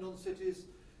depend on cities.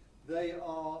 They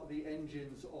are the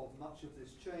engines of much of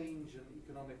this change and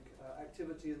economic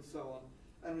activity and so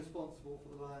on, and responsible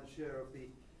for the lion's share of the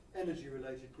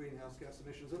energy-related greenhouse gas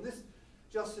emissions. And this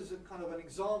just is a kind of an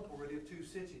example, really, of two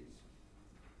cities,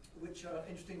 which are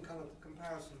interesting kind of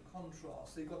comparison and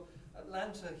contrast. So you've got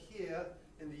Atlanta here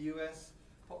in the US,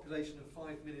 population of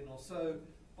 5 million or so,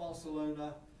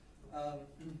 Barcelona,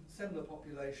 similar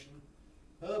population,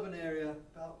 urban area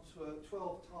about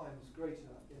 12 times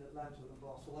greater in Atlanta than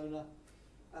Barcelona,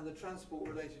 and the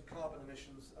transport-related carbon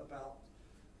emissions about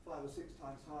 5 or 6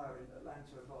 times higher in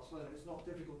Atlanta and Barcelona. It's not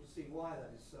difficult to see why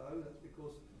that is so. That's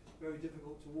because it's very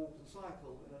difficult to walk and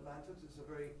cycle in Atlanta. It's a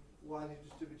very widely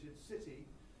distributed city.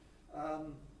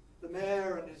 The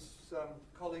mayor and his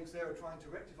colleagues there are trying to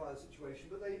rectify the situation,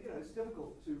 but it's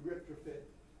difficult to retrofit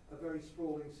a very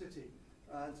sprawling city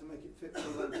and to make it fit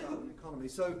for a low-carbon economy.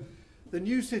 So the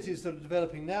new cities that are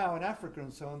developing now in Africa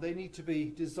and so on, they need to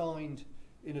be designed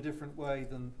in a different way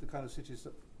than the kind of cities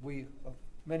that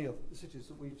many of the cities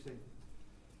that we've seen.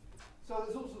 So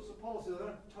there's all sorts of policies. I don't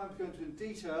have time to go into in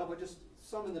detail, but just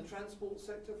some in the transport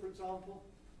sector, for example.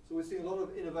 So we're seeing a lot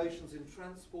of innovations in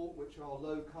transport which are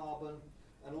low carbon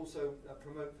and also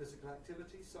promote physical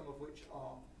activity, some of which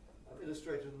are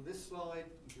illustrated in this slide,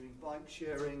 including bike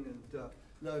sharing and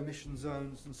low emission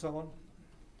zones and so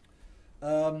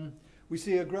on. We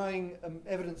see a growing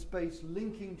evidence-based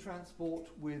linking transport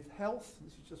with health.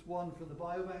 This is just one from the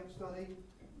Biobank study,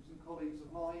 some colleagues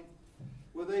of mine,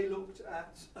 where they looked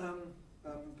at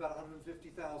about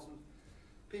 150,000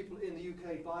 people in the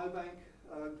UK Biobank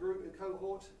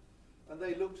cohort, and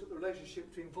they looked at the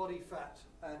relationship between body fat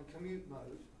and commute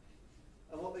mode.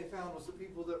 And what they found was that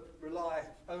people that rely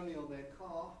only on their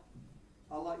car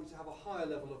are likely to have a higher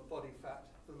level of body fat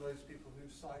than those people who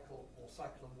cycle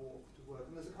and walk to work.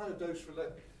 And there's a kind of dose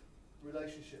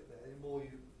relationship there. The more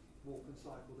you walk and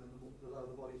cycle, then the lower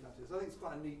the body fat is. I think it's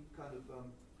quite a neat kind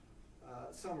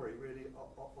of summary, really,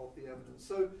 of the evidence.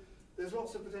 So there's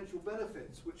lots of potential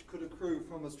benefits which could accrue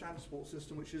from a transport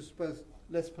system which is both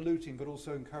less polluting but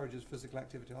also encourages physical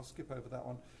activity. I'll skip over that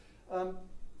one.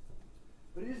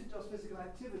 But it isn't just physical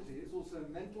activity, it's also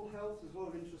mental health. There's a lot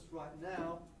of interest right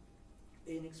now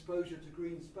in exposure to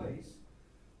green space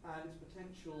and its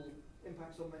potential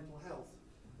impacts on mental health.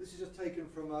 This is just taken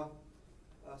from a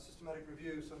systematic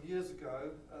review some years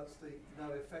ago. That's the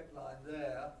no effect line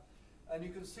there. And you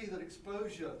can see that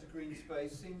exposure to green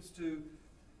space seems to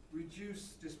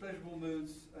reduce displeasurable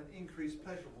moods and increase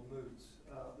pleasurable moods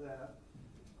there.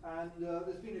 And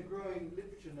there's been a growing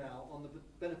literature now on the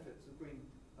benefits of green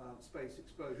space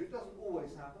exposure. It doesn't always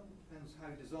happen. It depends how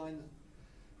you design the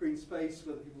green space,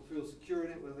 whether people feel secure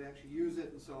in it, whether they actually use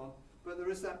it, and so on. But there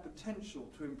is that potential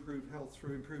to improve health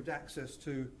through improved access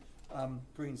to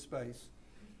green space.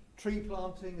 Tree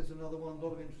planting is another one. A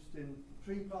lot of interest in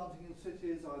tree planting in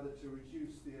cities, either to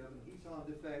reduce the urban heat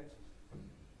island effect,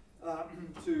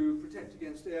 to protect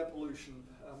against air pollution,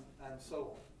 and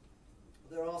so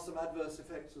on. There are some adverse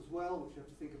effects as well, which you have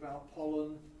to think about.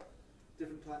 Pollen,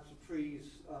 different types of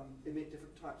trees emit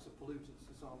different types of pollutants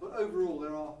and so on. But overall,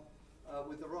 there are,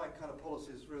 with the right kind of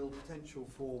policies, real potential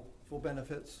for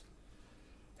benefits.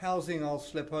 Housing, I'll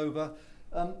slip over.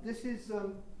 This is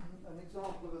an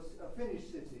example of a Finnish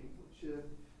city which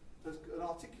has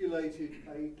articulated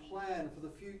a plan for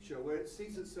the future where it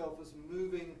sees itself as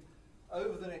moving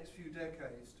over the next few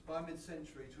decades, by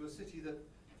mid-century, to a city that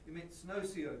emits no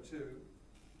CO2,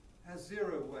 has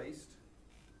zero waste,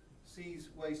 sees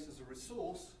waste as a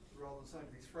resource rather than something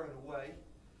to be thrown away,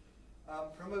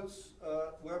 promotes,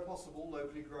 where possible,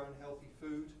 locally grown healthy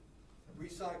food,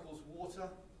 recycles water,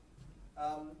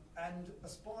 and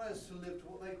aspires to live to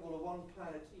what they call a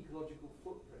one-planet ecological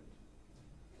footprint.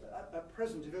 At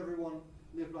present, if everyone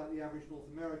lived like the average North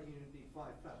American, you'd need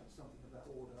 5 planets, something of that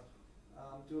order,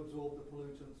 to absorb the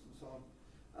pollutants and so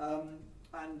on,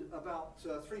 and about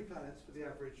 3 planets for the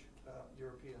average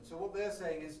European. So what they're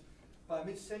saying is, by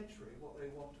mid-century, what they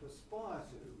want to aspire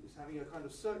to is having a kind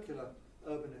of circular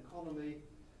urban economy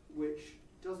which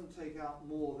doesn't take out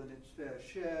more than its fair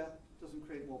share, doesn't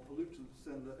create more pollutants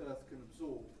than the Earth can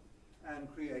absorb,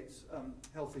 and creates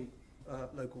healthy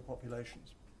local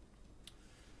populations.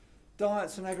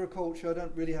 Diets and agriculture, I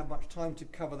don't really have much time to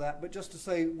cover that, but just to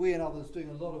say we and others doing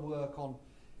a lot of work on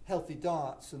healthy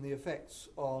diets and the effects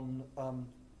on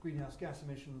greenhouse gas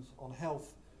emissions, on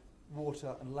health,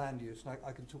 water and land use. And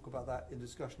I can talk about that in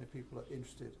discussion if people are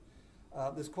interested.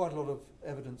 There's quite a lot of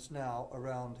evidence now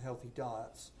around healthy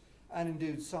diets, and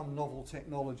indeed some novel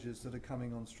technologies that are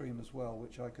coming on stream as well,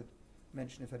 which I could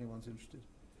mention if anyone's interested.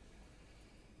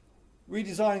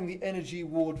 Redesigning the energy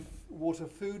water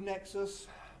food nexus,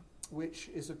 which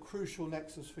is a crucial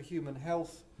nexus for human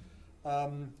health.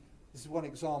 This is one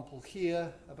example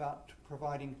here about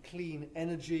providing clean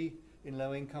energy in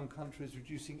low-income countries,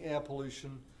 reducing air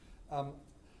pollution,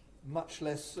 much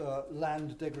less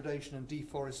land degradation and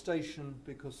deforestation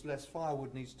because less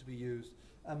firewood needs to be used,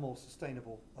 and more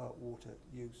sustainable water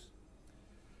use.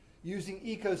 Using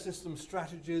ecosystem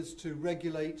strategies to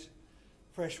regulate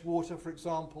fresh water, for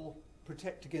example,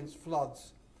 protect against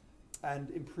floods,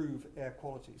 and improve air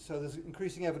quality. So there's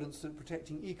increasing evidence that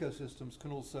protecting ecosystems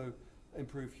can also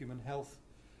improve human health.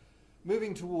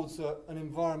 Moving towards an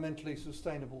environmentally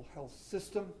sustainable health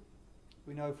system.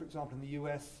 We know, for example, in the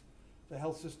US, the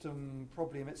health system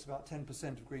probably emits about 10%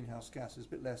 of greenhouse gases, a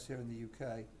bit less here in the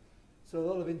UK. So a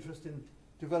lot of interest in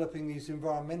developing these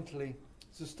environmentally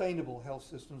sustainable health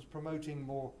systems, promoting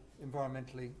more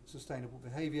environmentally sustainable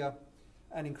behaviour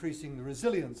and increasing the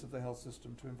resilience of the health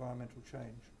system to environmental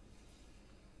change.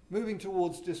 Moving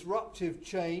towards disruptive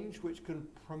change, which can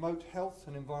promote health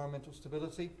and environmental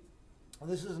stability. And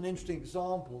this is an interesting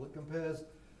example that compares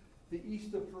the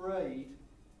Easter Parade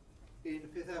in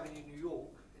Fifth Avenue, New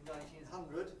York in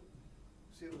 1900.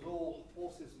 See, it was all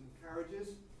horses and carriages.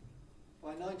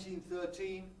 By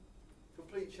 1913,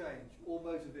 complete change, all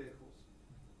motor vehicles.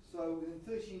 So within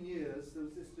 13 years, there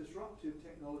was this disruptive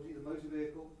technology, the motor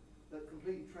vehicle, that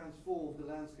completely transformed the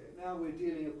landscape. Now we're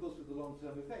dealing, of course, with the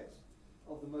long-term effects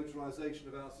of the motorization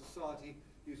of our society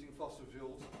using fossil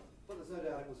fuels, but there's no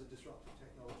doubt it was a disruptive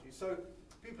technology. So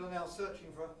people are now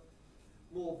searching for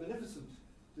more beneficent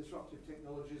disruptive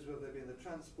technologies, whether they be in the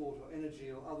transport or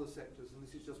energy or other sectors, and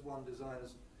this is just one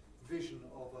designer's vision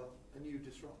of a new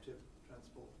disruptive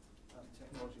transport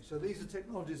technology. So these are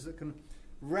technologies that can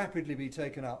rapidly be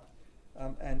taken up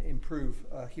and improve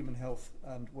human health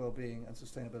and well-being and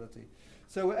sustainability.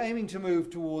 So we're aiming to move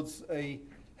towards a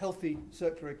healthy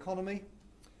circular economy,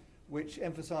 which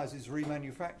emphasizes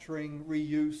remanufacturing,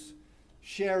 reuse,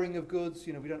 sharing of goods.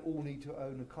 You know, we don't all need to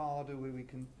own a car, do we? We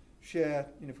can share,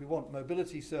 you know, if we want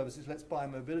mobility services, let's buy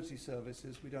mobility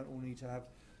services. We don't all need to have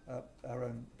our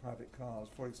own private cars,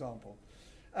 for example.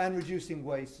 And reducing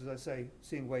waste, as I say,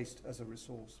 seeing waste as a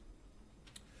resource.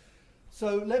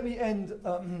 So let me end,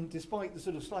 despite the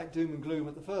sort of slight doom and gloom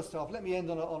at the first half, let me end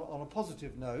on a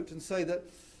positive note and say that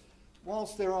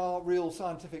whilst there are real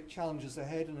scientific challenges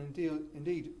ahead, and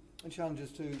indeed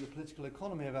challenges to the political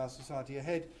economy of our society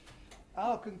ahead,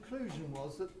 our conclusion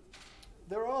was that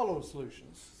there are a lot of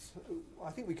solutions.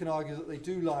 I think we can argue that they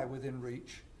do lie within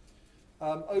reach.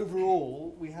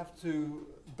 Overall, we have to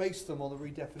base them on the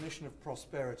redefinition of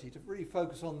prosperity, to really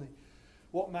focus on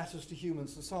what matters to human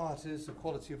societies, the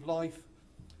quality of life,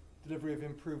 delivery of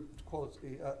improved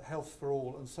quality, health for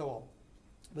all, and so on.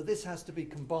 But this has to be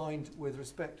combined with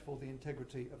respect for the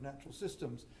integrity of natural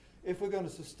systems if we're going to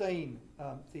sustain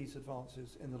these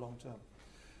advances in the long term.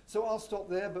 So I'll stop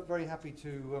there, but very happy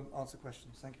to answer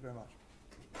questions. Thank you very much.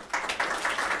 I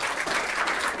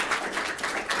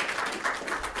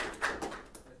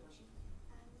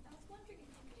was wondering if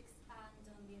you could expand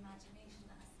on the imagination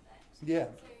aspect. Yeah.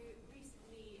 So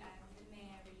recently, the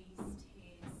Mayor released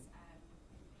his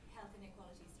health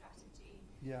inequality strategy.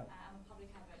 Yeah. I'm a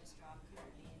public health registrar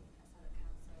currently in Southwark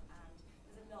Council, and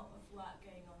there's a lot of work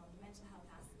going on the mental health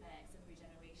aspects of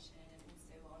regeneration and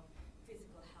also on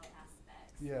physical health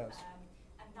aspects. Yes.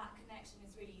 And that connection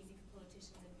is really easy for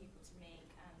politicians and people to make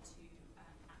and to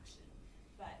action.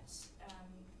 But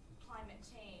climate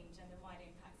change and the wider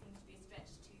impact seems to be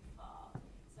stretched too far.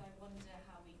 So I wonder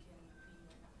how we can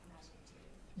be more imaginative.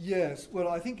 Yes, well,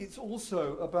 I think it's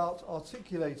also about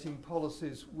articulating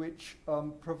policies which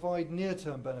provide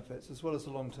near-term benefits as well as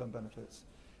the long-term benefits.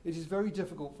 It is very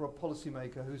difficult for a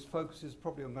policymaker whose focus is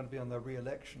probably going to be on their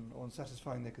re-election or on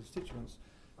satisfying their constituents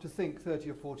to think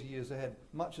 30 or 40 years ahead,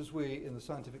 much as we in the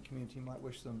scientific community might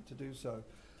wish them to do so.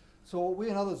 So what we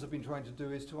and others have been trying to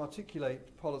do is to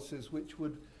articulate policies which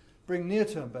would bring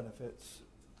near-term benefits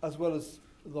as well as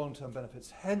long-term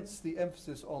benefits, hence the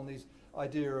emphasis on this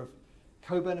idea of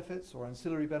co-benefits or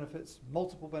ancillary benefits,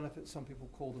 multiple benefits, some people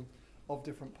call them, of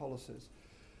different policies.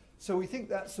 So we think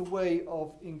that's a way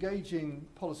of engaging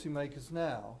policymakers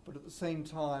now, but at the same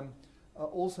time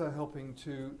also helping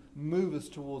to move us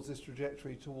towards this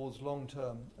trajectory towards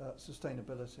long-term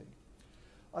sustainability.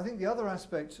 I think the other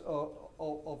aspect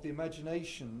of the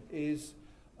imagination is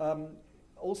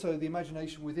also the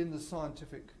imagination within the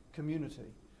scientific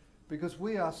community. Because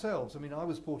we ourselves, I mean, I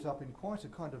was brought up in quite a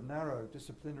kind of narrow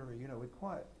disciplinary, you know, with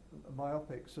quite a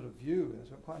myopic sort of view,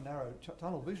 so quite a narrow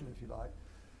tunnel vision, if you like,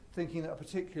 thinking that a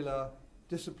particular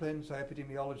discipline, say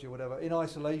epidemiology or whatever, in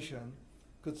isolation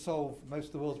could solve most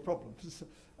of the world's problems.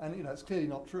 And, you know, it's clearly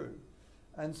not true.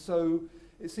 And so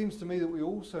it seems to me that we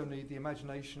also need the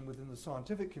imagination within the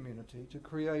scientific community to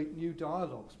create new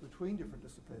dialogues between different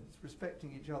disciplines,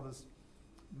 respecting each other's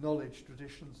knowledge,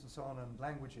 traditions, and so on, and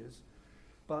languages,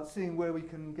 but seeing where we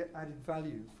can get added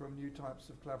value from new types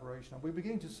of collaboration. And we're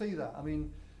beginning to see that. I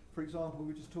mean, for example, we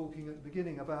were just talking at the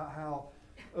beginning about how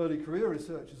early career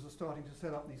researchers are starting to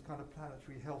set up these kind of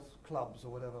planetary health clubs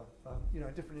or whatever, you know,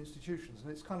 in different institutions.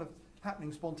 And it's kind of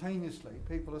happening spontaneously.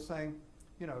 People are saying,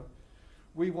 you know,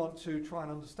 we want to try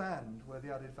and understand where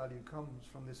the added value comes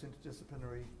from this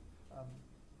interdisciplinary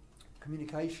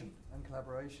communication and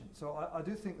collaboration. So I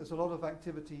do think there's a lot of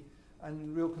activity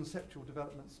and real conceptual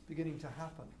developments beginning to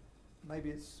happen. Maybe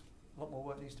it's a lot more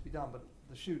work needs to be done, but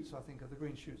the shoots, I think, the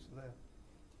green shoots are there.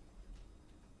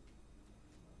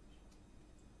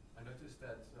 I noticed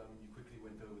that you quickly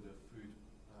went over the food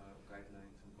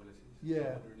guidelines and policy Yeah. I'm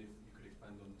wondering if you could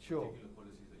expand on Sure. particular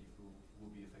policies that you feel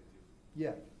will be effective.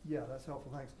 Yeah, that's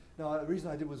helpful, thanks. Now, the reason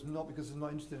I did was not because I'm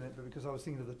not interested in it, but because I was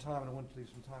thinking of the time and I wanted to leave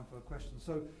some time for questions.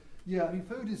 So, yeah, I mean,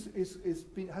 food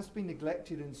has been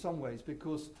neglected in some ways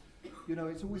because, you know,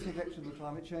 it's always neglected in the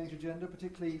climate change agenda,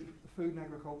 particularly food and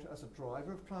agriculture as a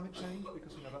driver of climate change,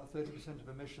 because, you know, about 30% of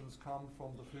emissions come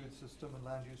from the food system and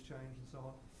land use change and so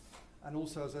on. And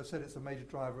also, as I've said, it's a major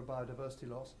driver of biodiversity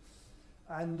loss.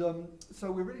 And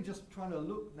so we're really just trying to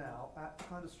look now at the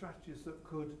kind of strategies that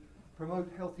could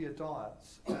promote healthier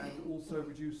diets and also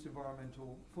reduce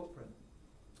environmental footprint.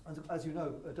 And as you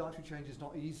know, dietary change is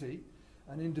not easy,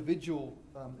 and individual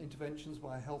interventions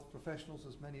by health professionals,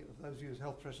 as many of those of you as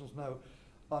health professionals know,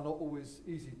 are not always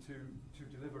easy to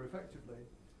deliver effectively.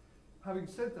 Having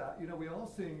said that, you know, we are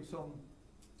seeing some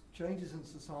changes in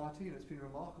society, and it's been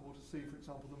remarkable to see, for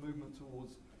example, the movement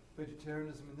towards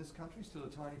vegetarianism in this country, still a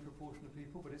tiny proportion of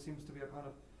people, but it seems to be a kind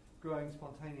of growing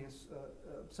spontaneous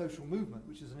social movement,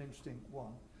 which is an interesting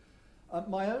one.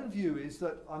 My own view is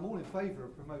that I'm all in favour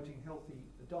of promoting healthy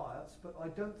diets, but I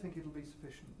don't think it'll be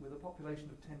sufficient. With a population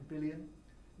of 10 billion,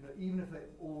 you know, even if they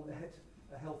all ate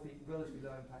a healthy, relatively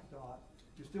low impact diet,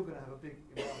 you're still going to have a big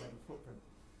environmental footprint.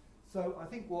 So I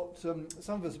think what some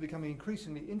of us are becoming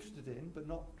increasingly interested in, but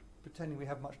not pretending we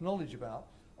have much knowledge about,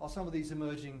 are some of these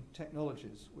emerging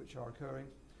technologies which are occurring.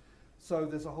 So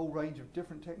there's a whole range of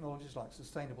different technologies like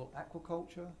sustainable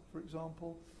aquaculture, for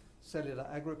example, cellular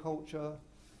agriculture,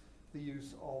 the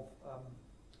use of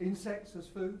insects as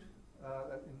food.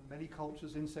 In many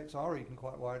cultures, insects are eaten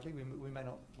quite widely. We may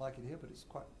not like it here, but it's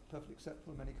quite perfectly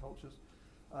acceptable in many cultures.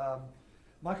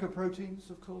 Microproteins,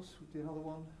 of course, would be another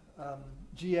one.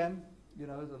 GM, you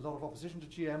know, there's a lot of opposition to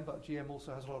GM, but GM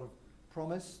also has a lot of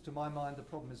promise. To my mind, the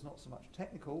problem is not so much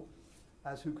technical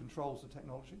as who controls the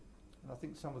technology. And I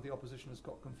think some of the opposition has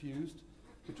got confused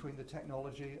between the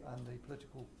technology and the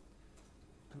political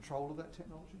control of that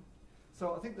technology.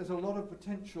 So I think there's a lot of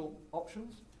potential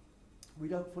options. We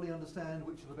don't fully understand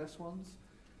which are the best ones.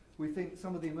 We think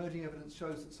some of the emerging evidence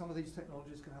shows that some of these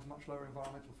technologies can have much lower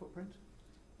environmental footprint.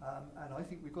 And I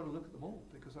think we've got to look at them all,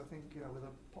 because I think, you know, with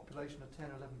a population of 10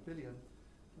 or 11 billion,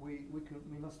 we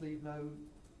must leave no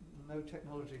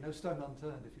technology, no stone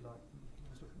unturned, if you like.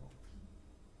 Let's look at more.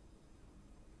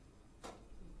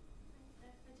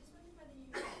 I just wondered whether you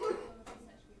your research group are looking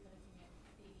at the sort of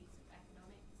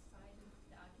economic side of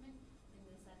the argument, in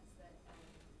the sense that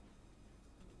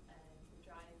the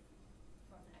drive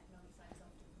from the economic side is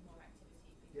often for more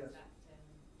activity, because Yes. that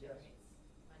generates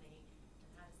money.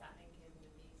 And how does that link in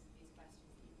with these questions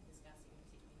that you've been discussing,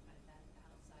 particularly kind of the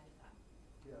health side of that?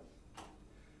 Yeah.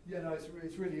 Yeah, no, it's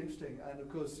really interesting, and of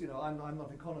course, you know, I'm not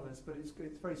an economist, but it's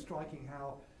very striking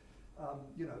how,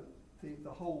 you know,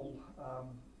 the whole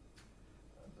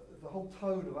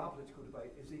tone of our political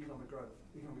debate is economic growth.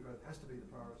 Economic growth has to be the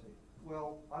priority.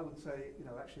 Well, I would say, you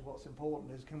know, actually what's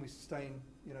important is, can we sustain,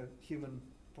 you know, human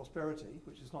prosperity,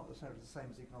 which is not necessarily the same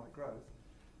as economic growth,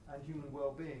 and human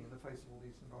well-being in the face of all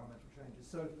these environmental changes.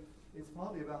 So it's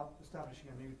partly about establishing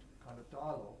a new kind of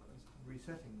dialogue and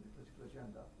resetting the political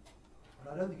agenda. And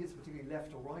I don't think it's a particularly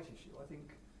left or right issue. I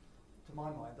think, to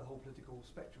my mind, the whole political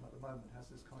spectrum at the moment has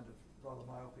this kind of rather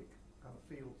myopic kind of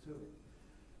feel to it.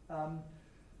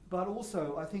 But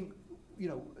also, I think, you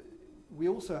know, we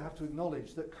also have to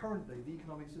acknowledge that currently the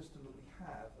economic system that we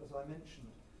have, as I mentioned,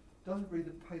 doesn't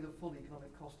really pay the full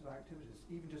economic cost of our activities.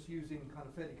 Even just using kind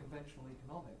of fairly conventional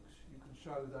economics, you can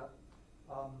show that,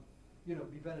 you know,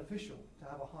 it'd be beneficial to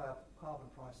have a higher carbon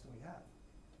price than we have,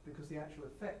 because the actual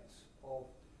effects of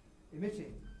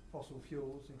emitting fossil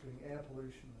fuels, including air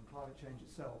pollution and climate change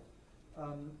itself,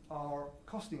 are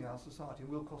costing our society and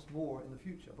will cost more in the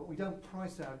future. But we don't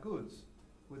price our goods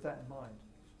with that in mind.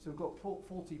 So we've got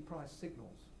faulty price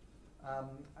signals.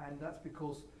 And that's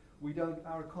because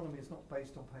our economy is not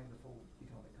based on paying the full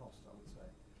economic cost, I would say.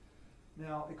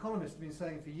 Now, economists have been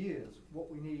saying for years what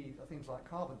we need are things like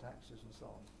carbon taxes and so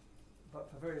on.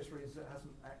 But for various reasons, it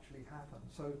hasn't actually happened.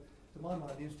 So to my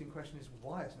mind, the interesting question is,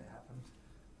 why hasn't it happened?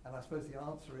 And I suppose the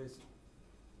answer is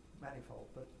manifold,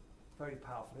 but very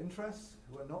powerful interests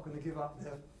who are not going to give up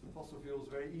their fossil fuels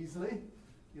very easily,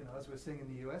 you know, as we're seeing in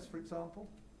the US, for example.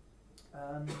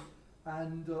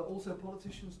 And also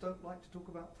politicians don't like to talk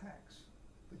about tax.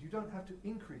 But you don't have to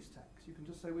increase tax. You can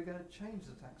just say, we're going to change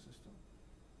the tax system.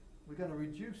 We're going to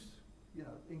reduce, you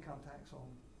know, income tax on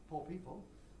poor people.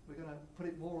 We're going to put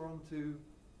it more onto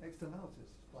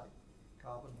externalities, like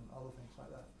carbon and other things like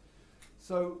that.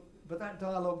 So, but that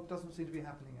dialogue doesn't seem to be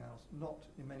happening else, not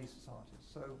in many societies.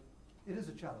 So it is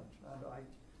a challenge. And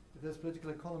if there's political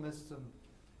economists and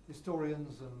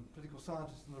historians and political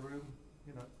scientists in the room,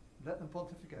 you know, let them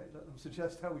pontificate, let them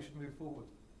suggest how we should move forward.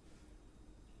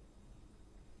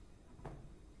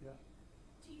 Yeah.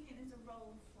 Do you think there's a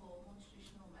role for more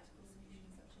traditional medical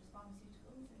solutions such as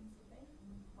pharmaceuticals in this debate?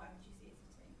 And where would you see it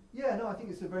sitting? Yeah, no, I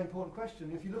think it's a very important question.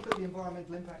 If you look at the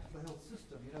environmental impact of the health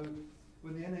system, you know,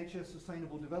 when the NHS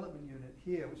Sustainable Development Unit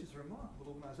here, which is a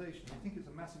remarkable organisation, I think it's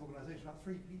a massive organisation, about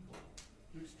 3 people,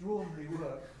 do extraordinary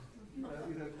work,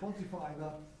 you know, quantifying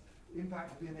the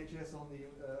impact of the NHS on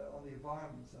the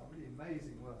environment. So really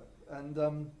amazing work. And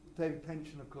David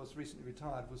Pension, of course, recently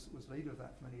retired, was leader of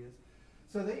that for many years.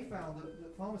 So they found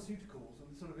that pharmaceuticals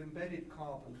and sort of embedded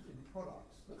carbon in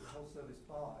products that the health service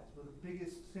buys were the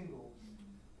biggest single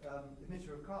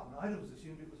emitter of carbon. I'd always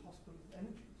assumed it was hospital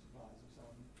energy supplies and so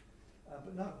on.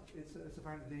 But no, it's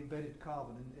apparently the embedded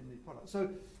carbon in the product. So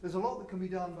there's a lot that can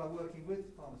be done by working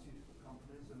with pharmaceutical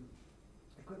companies and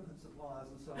equipment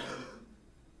suppliers and so on,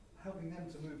 helping them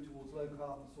to move towards low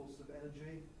carbon sources of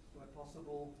energy where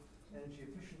possible, energy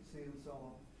efficiency and so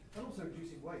on, and also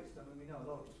reducing waste. I mean, we know a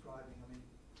lot of prescribing. I mean,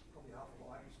 probably half of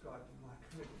what I prescribed in my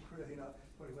career, you know,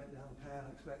 probably went down the pan,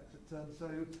 I expect. But,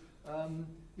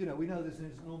 you know, we know there's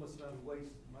an enormous amount of waste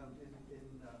at the moment in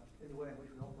the way in which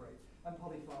we operate. And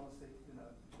polypharmacy, you know,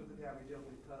 look at the average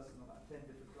elderly person, about 10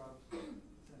 different drugs,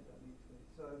 don't need to be.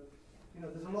 So, you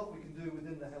know, there's a lot we can do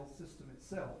within the health system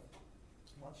itself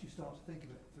once you start to think of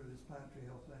it through this planetary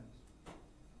health lens.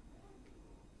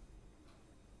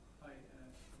 Hi,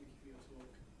 thank you for your talk.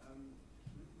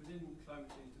 Within climate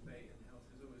change debate and health,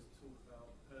 there's always talk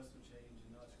about personal change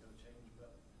and large-scale change,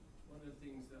 but one of the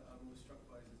things that I'm always struck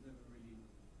by is there's never really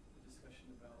a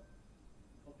discussion about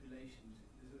population.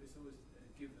 It's always a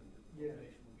given that the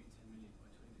population will be 10 million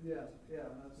by 2050. Yeah.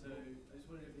 So I just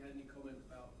wondered if you had any comment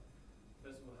about,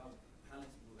 first of all, how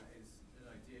palatable that is, an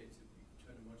idea to be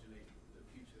trying to modulate the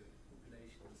future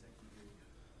population, and secondly,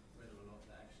 whether or not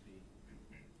that actually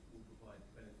will provide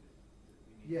benefit that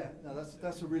we need. Yeah, no,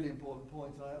 that's a really important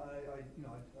point. I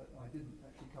didn't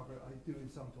actually cover it. I do in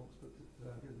some talks, but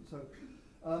I didn't. So,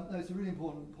 no, it's a really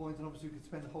important point, and obviously we could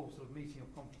spend a whole sort of meeting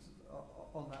of conferences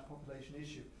on that population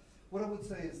issue. What I would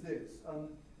say is this.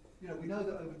 You know, we know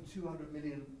that over 200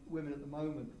 million women at the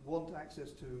moment want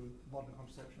access to modern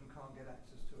contraception and can't get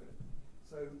access to it.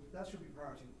 So that should be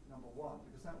priority number 1,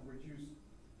 because that will reduce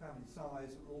family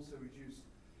size, it will also reduce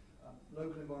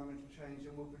local environmental change,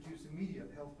 and will produce immediate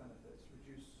health benefits,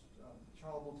 reduce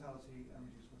child mortality and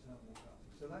reduce maternal mortality.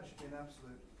 So that should be an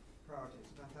absolute priority. It's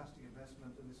a fantastic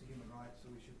investment and it's a human right, so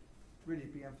we should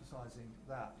really be emphasising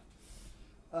that.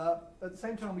 At the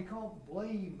same time, we can't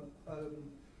blame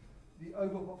the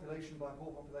overpopulation by poor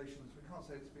populations. We can't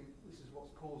say this is what's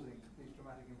causing these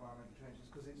dramatic environmental changes,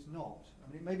 because it's not.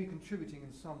 I mean, it may be contributing in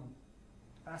some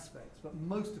aspects, but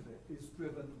most of it is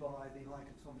driven by the high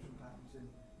consumption patterns in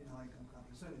high-income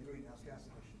countries, certainly greenhouse gas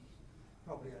emissions,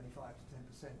 probably only 5 to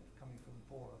 10% coming from the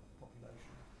poorer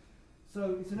population.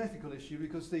 So it's an ethical issue,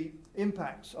 because the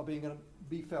impacts are going to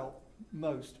be felt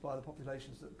most by the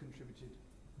populations that have contributed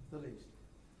the least.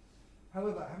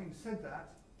 However, having said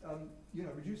that, you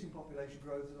know, reducing population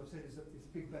growth, as I've said, is a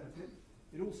big benefit.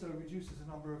 It also reduces the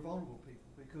number of vulnerable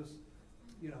people, because,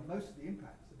 you know, most of the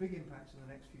impacts, the big impacts in the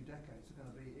next few decades are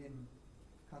going to be in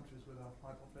countries with a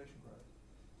high population growth.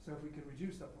 So if we can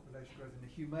reduce that population growth in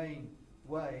a humane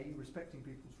way, respecting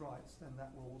people's rights, then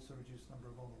that will also reduce the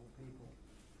number of vulnerable people.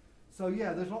 So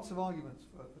yeah, there's lots of arguments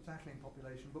for tackling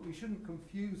population, but we shouldn't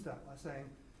confuse that by saying,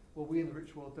 well, we in the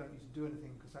rich world don't need to do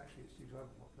anything because actually it's due to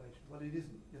overpopulation. Well, it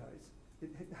isn't. You know,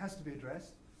 it has to be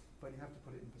addressed, but you have to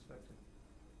put it in perspective.